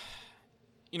mean,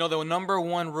 you know, the number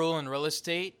one rule in real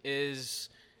estate is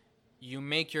you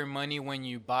make your money when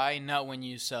you buy, not when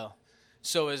you sell.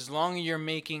 So as long as you're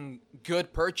making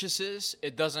good purchases,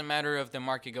 it doesn't matter if the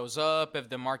market goes up, if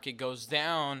the market goes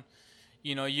down.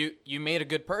 You know, you made a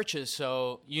good purchase,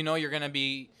 so you know you're gonna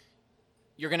be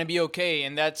okay.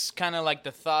 And that's kind of like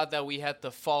the thought that we had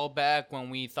to fall back when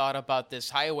we thought about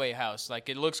this highway house. Like,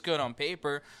 it looks good on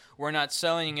paper, we're not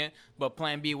selling it, but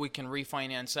plan B, we can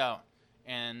refinance out.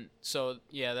 And so,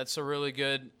 yeah, that's a really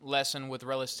good lesson with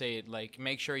real estate. Like,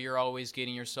 make sure you're always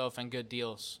getting yourself in good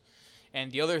deals.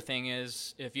 And the other thing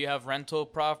is, if you have rental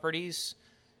properties,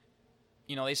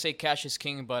 you know, they say cash is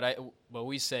king, but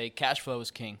we say cash flow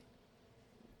is king.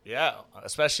 Yeah,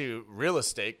 especially real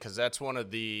estate, because that's one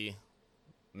of the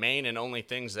main and only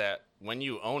things that when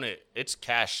you own it, it's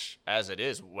cash as it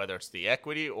is, whether it's the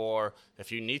equity or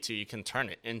if you need to, you can turn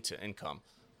it into income.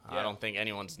 Yeah. I don't think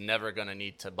anyone's never going to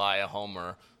need to buy a home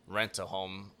or rent a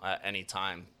home at any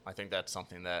time. I think that's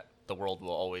something that the world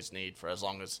will always need for as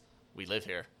long as we live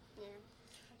here.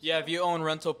 Yeah, if you own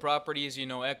rental properties, you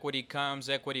know, equity comes,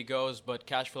 equity goes, but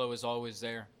cash flow is always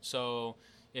there. So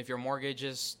if your mortgage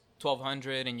is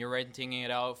 $1,200 and you're renting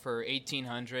it out for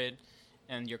 $1,800,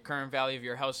 and your current value of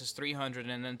your house is $300,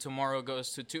 and then tomorrow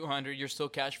goes to $200, you're still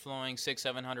cash flowing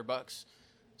 $600-$700.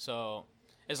 So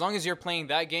as long as you're playing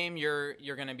that game, you're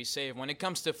gonna be safe. When it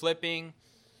comes to flipping,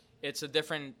 it's a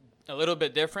little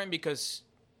bit different, because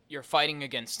you're fighting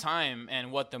against time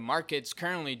and what the market's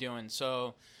currently doing.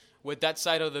 So with that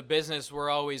side of the business, we're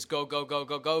always go,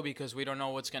 because we don't know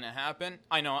what's gonna happen.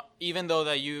 I know, even though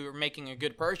that you're making a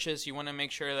good purchase, you want to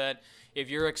make sure that if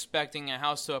you're expecting a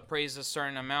house to appraise a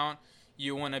certain amount,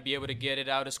 you want to be able to get it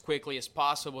out as quickly as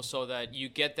possible so that you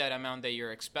get that amount that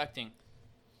you're expecting.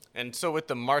 And so with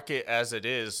the market as it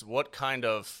is, what kind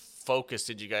of focus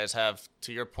did you guys have?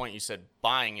 To your point, you said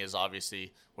buying is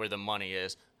obviously where the money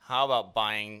is. How about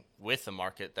buying with the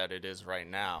market that it is right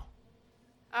now?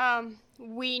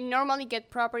 We normally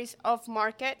get properties off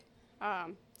market,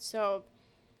 so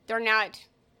they're not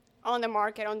on the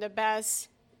market on the best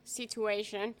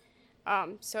situation.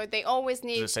 So they always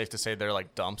need... Is it safe to say they're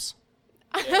like dumps?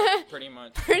 Yeah, pretty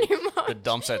much. Pretty much. The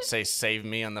dumps that say "Save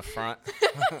me" on the front.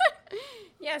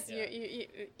 Yes, yeah.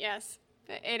 Yes,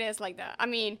 it is like that. I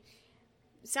mean,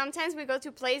 sometimes we go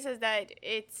to places that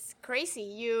it's crazy.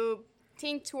 You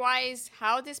think twice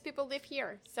how these people live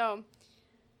here. So,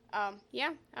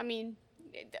 yeah, I mean,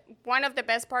 one of the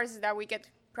best parts is that we get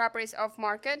properties off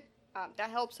market. That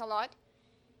helps a lot,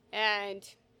 and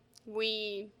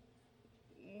we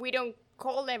don't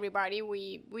call everybody.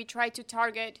 We try to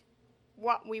target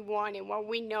what we want and what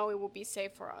we know it will be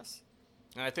safe for us.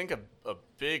 And I think a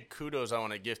big kudos I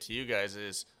want to give to you guys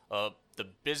is the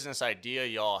business idea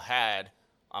y'all had.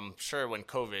 I'm sure when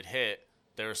COVID hit,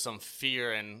 there was some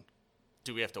fear and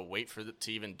do we have to wait for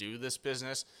to even do this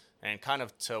business? And kind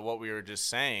of to what we were just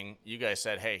saying, you guys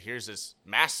said, hey, here's this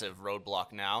massive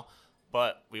roadblock now,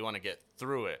 but we want to get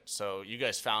through it. So you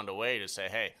guys found a way to say,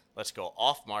 hey, let's go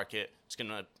off market. It's going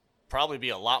to probably be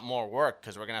a lot more work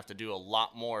because we're going to have to do a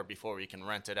lot more before we can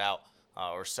rent it out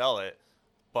or sell it.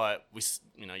 But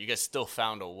you guys still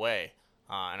found a way.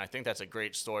 And I think that's a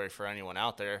great story for anyone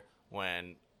out there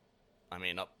when,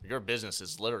 your business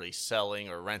is literally selling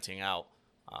or renting out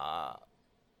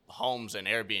homes and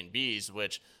Airbnbs,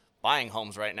 which buying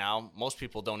homes right now, most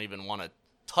people don't even want to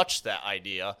touch that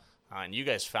idea. And you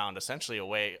guys found essentially a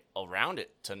way around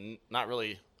it to not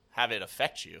really have it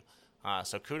affect you.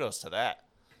 So kudos to that.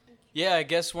 Yeah, I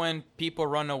guess when people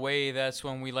run away, that's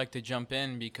when we like to jump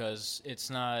in because it's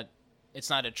not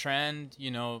a trend.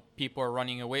 People are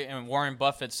running away. And Warren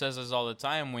Buffett says this all the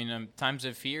time. When times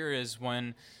of fear is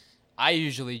when I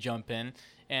usually jump in.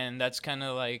 And that's kind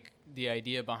of like the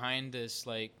idea behind this.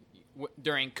 Like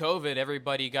during COVID,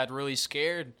 everybody got really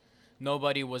scared.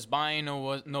 Nobody was buying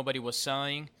or nobody was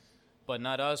selling. But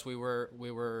not us. We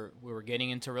were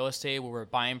getting into real estate. We were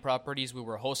buying properties. We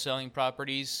were wholesaling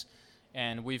properties.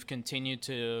 And we've continued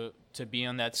to be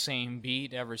on that same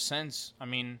beat ever since.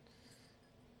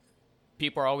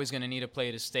 People are always going to need a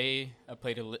place to stay, a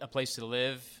place to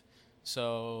live.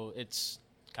 So it's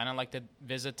kind of like the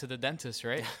visit to the dentist,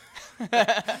 right?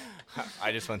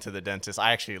 I just went to the dentist.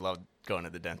 I actually love going to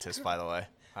the dentist, by the way.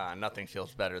 Nothing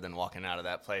feels better than walking out of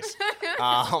that place.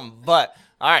 But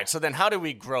all right, so then how do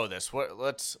we grow this?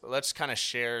 Let's kind of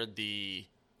share the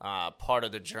part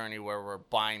of the journey where we're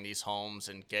buying these homes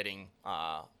and getting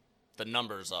the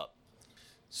numbers up.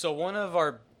 So one of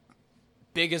our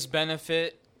biggest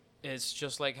benefit is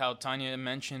just like how Tania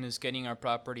mentioned, is getting our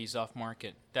properties off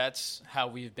market. That's how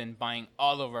we've been buying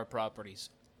all of our properties,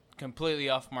 completely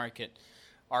off market.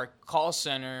 Our call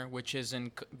center, which is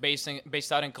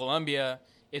based out in Colombia,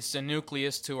 it's the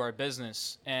nucleus to our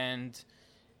business. And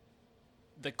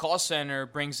the call center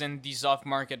brings in these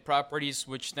off-market properties,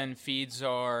 which then feeds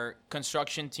our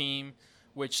construction team,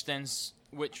 which then feeds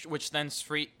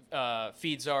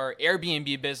our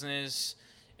Airbnb business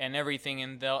and everything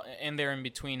in there in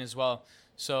between as well.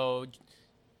 So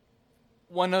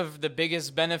one of the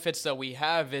biggest benefits that we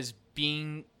have is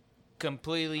being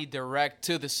completely direct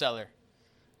to the seller.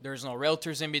 There's no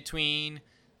realtors in between.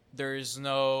 There's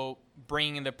no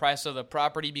bringing the price of the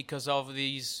property because of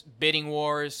these bidding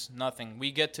wars, nothing.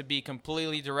 We get to be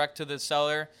completely direct to the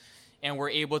seller, and we're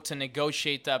able to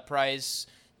negotiate that price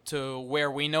to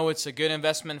where we know it's a good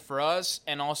investment for us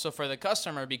and also for the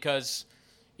customer because,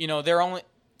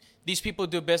 these people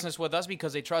do business with us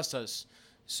because they trust us.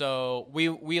 So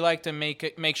we like to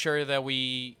make sure that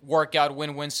we work out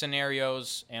win-win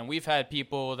scenarios, and we've had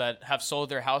people that have sold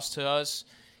their house to us,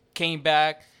 came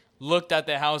back, looked at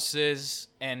the houses,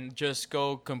 and just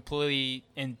go completely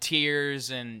in tears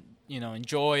and, in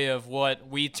joy of what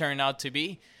we turned out to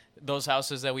be, those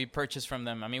houses that we purchased from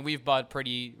them. We've bought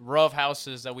pretty rough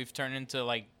houses that we've turned into,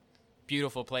 like,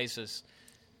 beautiful places.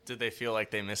 Did they feel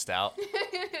like they missed out?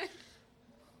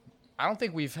 I don't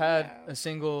think we've had a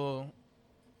single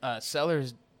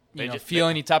sellers feel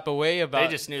any type of way about. They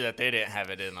just knew that they didn't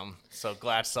have it in them. So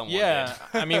glad someone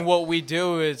did. What we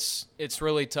do is it's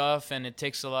really tough and it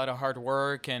takes a lot of hard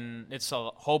work and it's a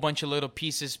whole bunch of little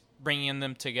pieces bringing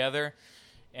them together,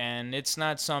 and it's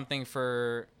not something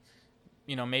for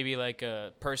maybe like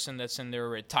a person that's in their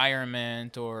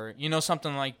retirement or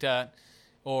something like that,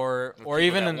 or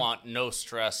even that want no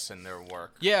stress in their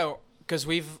work. Yeah, because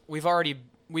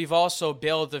we've also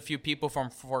bailed a few people from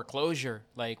foreclosure.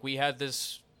 Like we had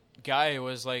this guy who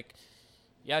was like,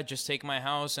 yeah, just take my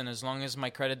house, and as long as my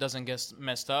credit doesn't get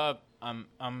messed up,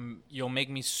 you'll make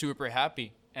me super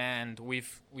happy. And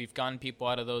we've gotten people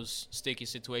out of those sticky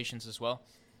situations as well.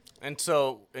 And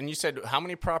you said, how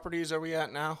many properties are we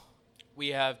at now? We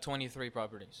have 23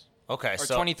 properties. Okay, or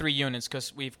 23 units,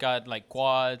 because we've got like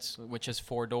quads, which is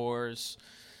 4 doors,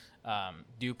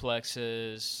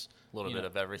 duplexes, a little bit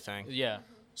of everything. Yeah.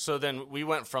 So then we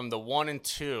went from the 1 and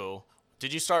 2.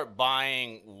 Did you start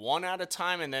buying one at a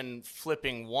time and then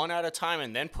flipping one at a time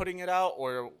and then putting it out?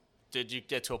 Or did you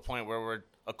get to a point where we're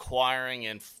acquiring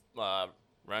and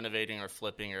renovating or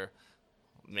flipping or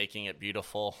making it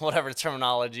beautiful, whatever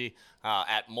terminology,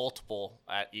 at multiple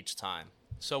at each time?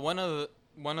 So one of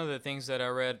the things that I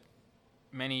read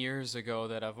many years ago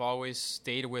that I've always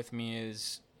stayed with me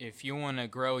is if you want to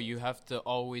grow, you have to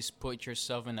always put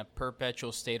yourself in a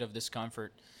perpetual state of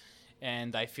discomfort.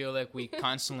 And I feel like we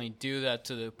constantly do that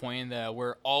to the point that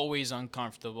we're always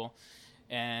uncomfortable.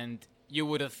 And you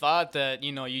would have thought that,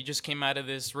 you just came out of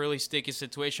this really sticky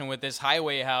situation with this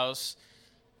highway house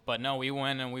But no, we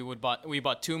went and we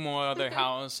bought 2 more other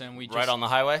house, and we just Right on the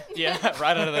highway? yeah,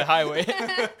 right out of the highway.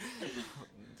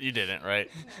 You didn't, right?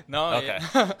 No. Okay.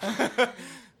 Yeah.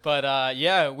 But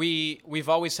yeah, we've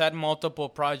always had multiple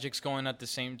projects going at the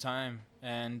same time,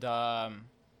 and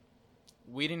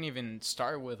we didn't even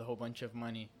start with a whole bunch of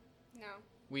money. No.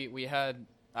 We had,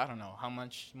 I don't know, how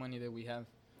much money did we have?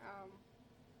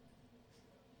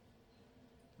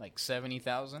 Like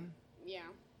 70,000 Yeah,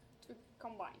 to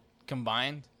combine.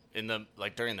 combined.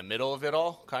 During the middle of it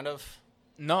all, kind of?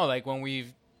 No, like when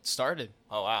we started.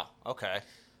 Oh, wow. Okay.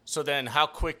 So then how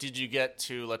quick did you get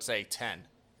to, let's say, 10?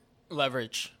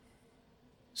 Leverage.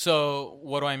 So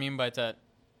what do I mean by that?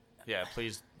 Yeah,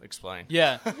 please explain.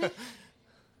 Yeah.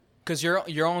 Because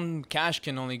your own cash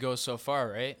can only go so far,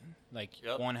 right? Like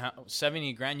Yep.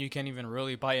 70 grand, you can't even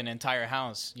really buy an entire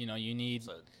house. You know, you need... It's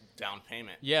a down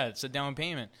payment. Yeah, it's a down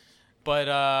payment.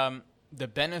 But the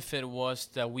benefit was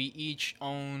that we each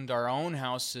owned our own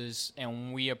houses,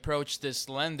 and we approached this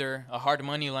lender, a hard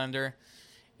money lender,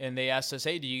 and they asked us,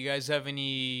 hey, do you guys have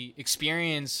any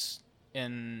experience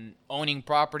in owning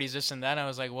properties, this and that? I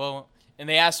was like, well, and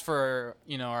they asked for,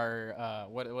 our,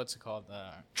 what's it called,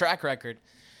 track record.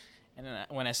 And then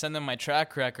when I sent them my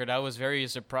track record, I was very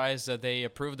surprised that they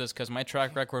approved this because my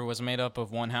track record was made up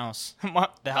of one house.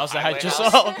 The house that I just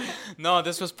sold. No,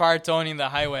 this was prior to owning the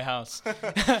highway house.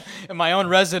 In my own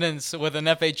residence with an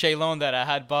FHA loan that I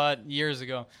had bought years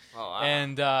ago. Oh, wow.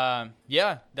 And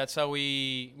yeah, that's how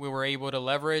we were able to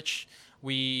leverage.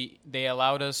 They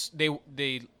allowed us, they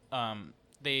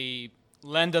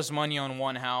lend us money on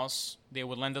one house. They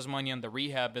would lend us money on the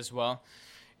rehab as well.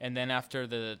 And then after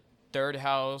the 3rd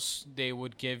house, they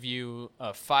would give you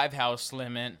a 5-house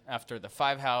limit. After the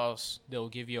 5 house, they'll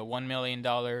give you a $1 million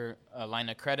line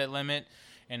of credit limit.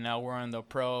 And now we're on the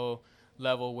pro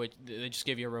level, which they just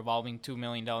give you a revolving $2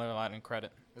 million line of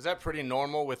credit. Is that pretty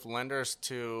normal with lenders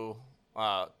to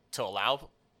allow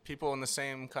people in the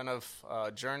same kind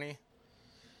of journey?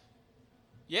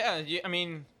 Yeah, I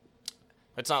mean...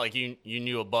 It's not like you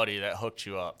knew a buddy that hooked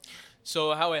you up.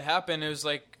 So how it happened, it was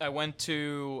like I went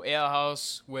to Ale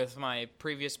House with my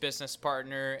previous business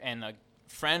partner and a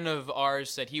friend of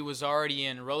ours that he was already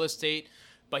in real estate,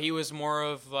 but he was more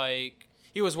of like,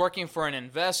 he was working for an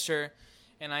investor.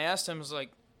 And I asked him, I was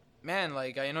like, man,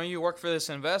 like, I know you work for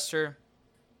this investor.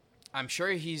 I'm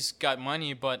sure he's got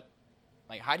money, but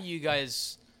like, how do you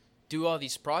guys do all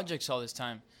these projects all this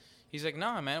time? He's like,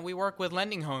 no, man, we work with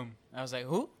Lending Home. I was like,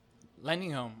 who?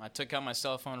 Lending Home. I took out my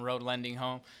cell phone, wrote Lending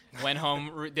Home, went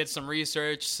home, did some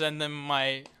research, sent them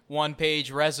my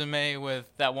 1-page resume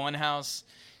with that one house.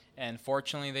 And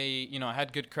fortunately, they, I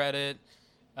had good credit.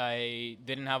 I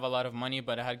didn't have a lot of money,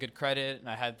 but I had good credit.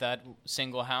 I had that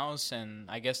single house, and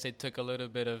I guess they took a little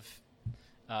bit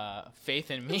of faith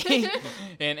in me,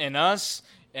 in us.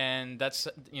 And that's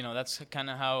kind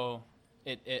of how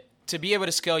it. To be able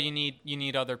to scale, you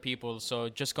need other people. So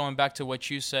just going back to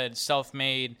what you said,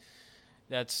 self-made.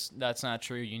 That's not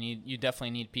true. You definitely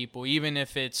need people, even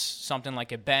if it's something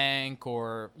like a bank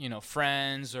or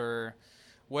friends or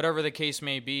whatever the case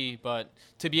may be. But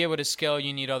to be able to scale,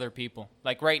 you need other people.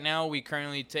 Like right now, we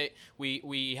currently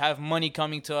we have money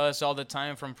coming to us all the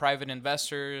time from private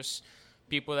investors,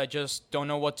 people that just don't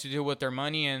know what to do with their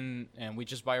money, and we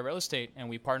just buy real estate and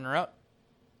we partner up.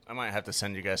 I might have to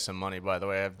send you guys some money. By the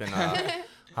way,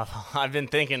 I've been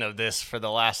thinking of this for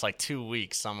the last 2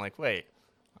 weeks. I'm like, wait.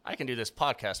 I can do this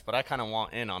podcast, but I kind of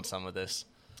want in on some of this.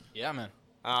 Yeah,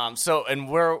 man. So, and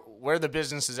where the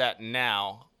business is at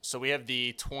now, so we have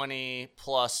the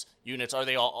 20-plus units. Are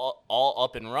they all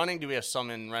up and running? Do we have some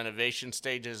in renovation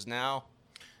stages now?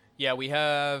 Yeah, we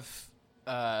have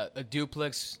a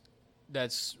duplex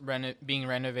that's being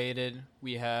renovated.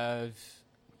 We have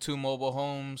 2 mobile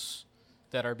homes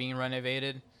that are being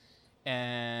renovated.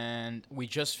 And we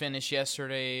just finished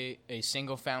yesterday a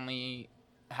single-family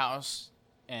house,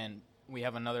 and we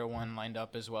have another one lined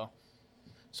up as well.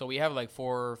 So we have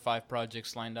 4 or 5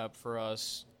 projects lined up for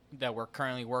us that we're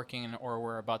currently working or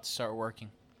we're about to start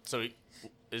working. So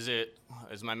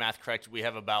is my math correct? We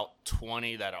have about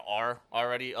 20 that are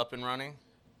already up and running?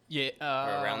 Yeah.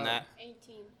 Or around that?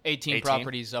 18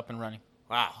 properties up and running.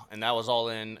 Wow. And that was all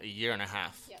in a year and a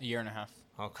half? Yeah. A year and a half.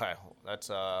 Okay. That's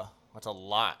a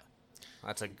lot.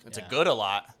 That's a good a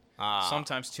lot.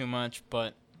 Sometimes too much,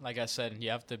 but like I said,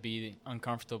 you have to be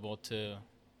uncomfortable to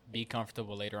be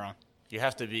comfortable later on. You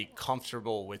have to be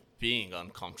comfortable with being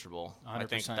uncomfortable. 100%. I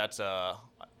think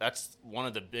that's one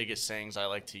of the biggest things I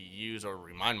like to use or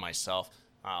remind myself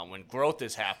when growth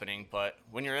is happening. But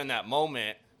when you're in that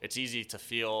moment, it's easy to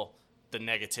feel the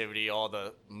negativity, all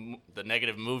the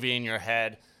negative movie in your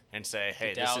head. and say,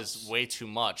 hey, The this doubts. is way too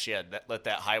much. Yeah, let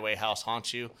that highway house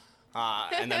haunt you.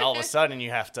 And then all of a sudden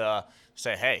you have to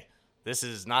say, hey, this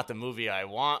is not the movie I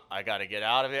want. I got to get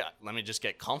out of it. Let me just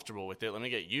get comfortable with it. Let me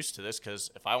get used to this, because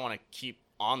if I want to keep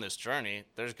on this journey,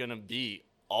 there's going to be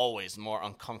always more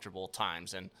uncomfortable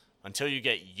times. And until you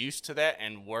get used to that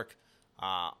and work,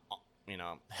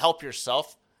 help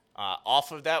yourself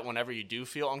off of that whenever you do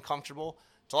feel uncomfortable,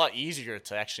 it's a lot easier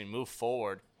to actually move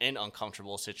forward in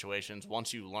uncomfortable situations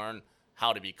once you learn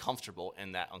how to be comfortable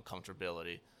in that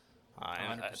uncomfortability.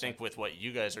 And I 100%. think with what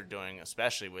you guys are doing,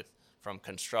 especially from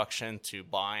construction to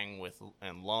buying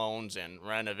and loans and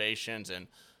renovations and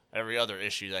every other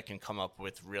issue that can come up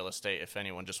with real estate. If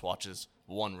anyone just watches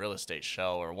one real estate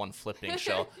show or one flipping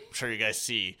show, I'm sure you guys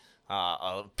see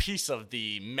a piece of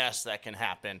the mess that can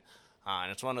happen.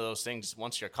 And it's one of those things,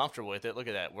 once you're comfortable with it, look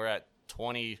at that. We're at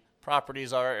 20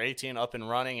 properties, 18 up and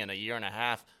running in a year and a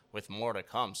half with more to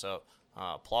come. So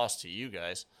applause to you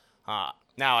guys.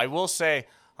 Now, I will say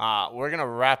we're going to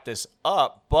wrap this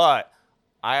up, but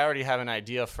I already have an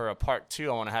idea for a part 2.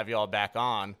 I want to have you all back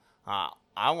on.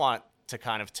 I want to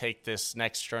kind of take this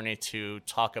next journey to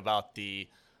talk about the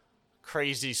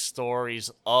crazy stories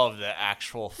of the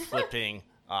actual flipping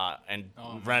and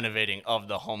renovating of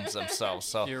the homes themselves.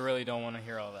 So You really don't want to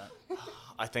hear all that.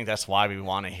 I think that's why we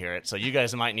want to hear it. So you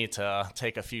guys might need to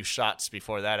take a few shots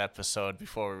before that episode,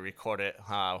 before we record it.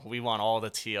 We want all the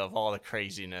tea of all the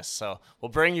craziness. So we'll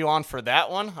bring you on for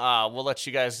that one. We'll let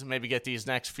you guys maybe get these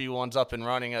next few ones up and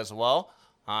running as well.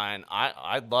 And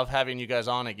I'd love having you guys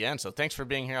on again. So thanks for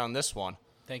being here on this one.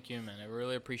 Thank you, man. I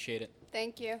really appreciate it.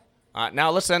 Thank you. Now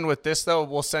let's end with this, though.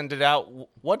 We'll send it out.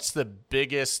 What's the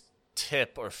biggest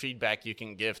tip or feedback you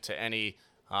can give to any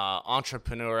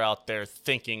entrepreneur out there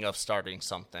thinking of starting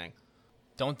something?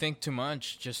 Don't think too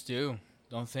much. Just do.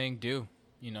 Don't think, do.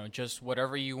 Just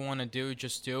whatever you want to do,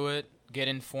 just do it. Get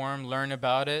informed, learn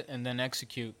about it, and then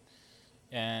execute.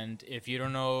 And if you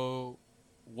don't know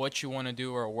what you want to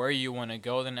do or where you want to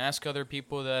go, then ask other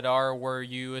people that are where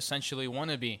you essentially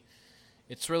want to be.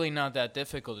 It's really not that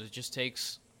difficult. It just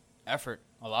takes effort,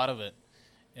 a lot of it,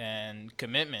 and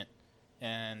commitment.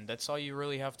 And that's all you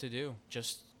really have to do.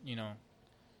 Just,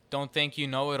 don't think you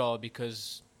know it all,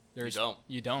 because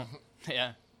you don't.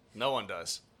 Yeah. No one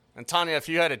does. And Tania, if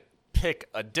you had to pick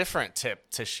a different tip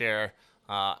to share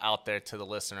out there to the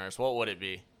listeners, what would it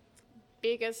be?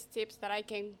 Biggest tips that I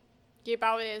can give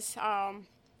out is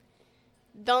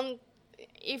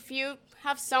if you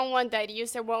have someone that you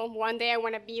say, well, one day I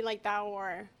want to be like that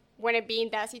or want to be in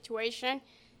that situation,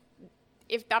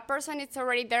 if that person is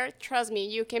already there, trust me,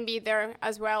 you can be there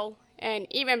as well and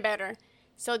even better.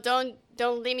 So don't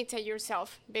limit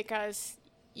yourself, because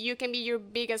you can be your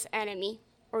biggest enemy,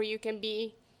 or you can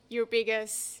be your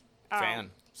biggest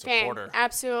supporter.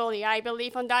 Absolutely. I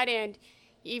believe on that. And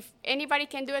if anybody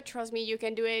can do it, trust me, you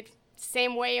can do it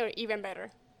same way or even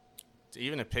better.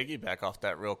 Even to piggyback off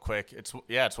that real quick, it's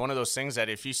one of those things that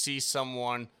if you see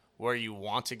someone where you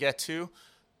want to get to,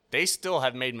 they still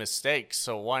have made mistakes.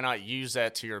 So why not use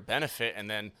that to your benefit and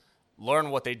then learn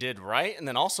what they did right, and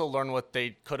then also learn what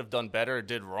they could have done better or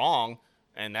did wrong,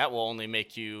 and that will only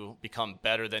make you become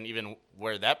better than even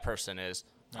where that person is.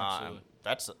 Absolutely.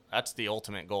 That's the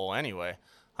ultimate goal anyway.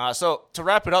 So to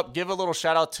wrap it up, give a little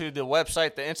shout out to the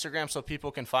website, the Instagram, so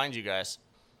people can find you guys.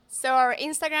 So our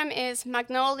Instagram is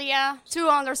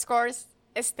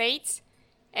magnolia_estates,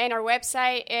 and our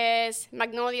website is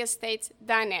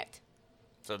magnoliaestates.net.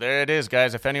 So there it is,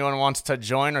 guys. If anyone wants to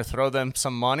join or throw them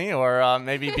some money, or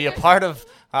maybe be a part of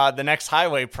the next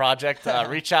highway project,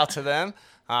 reach out to them.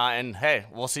 And hey,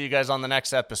 we'll see you guys on the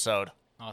next episode.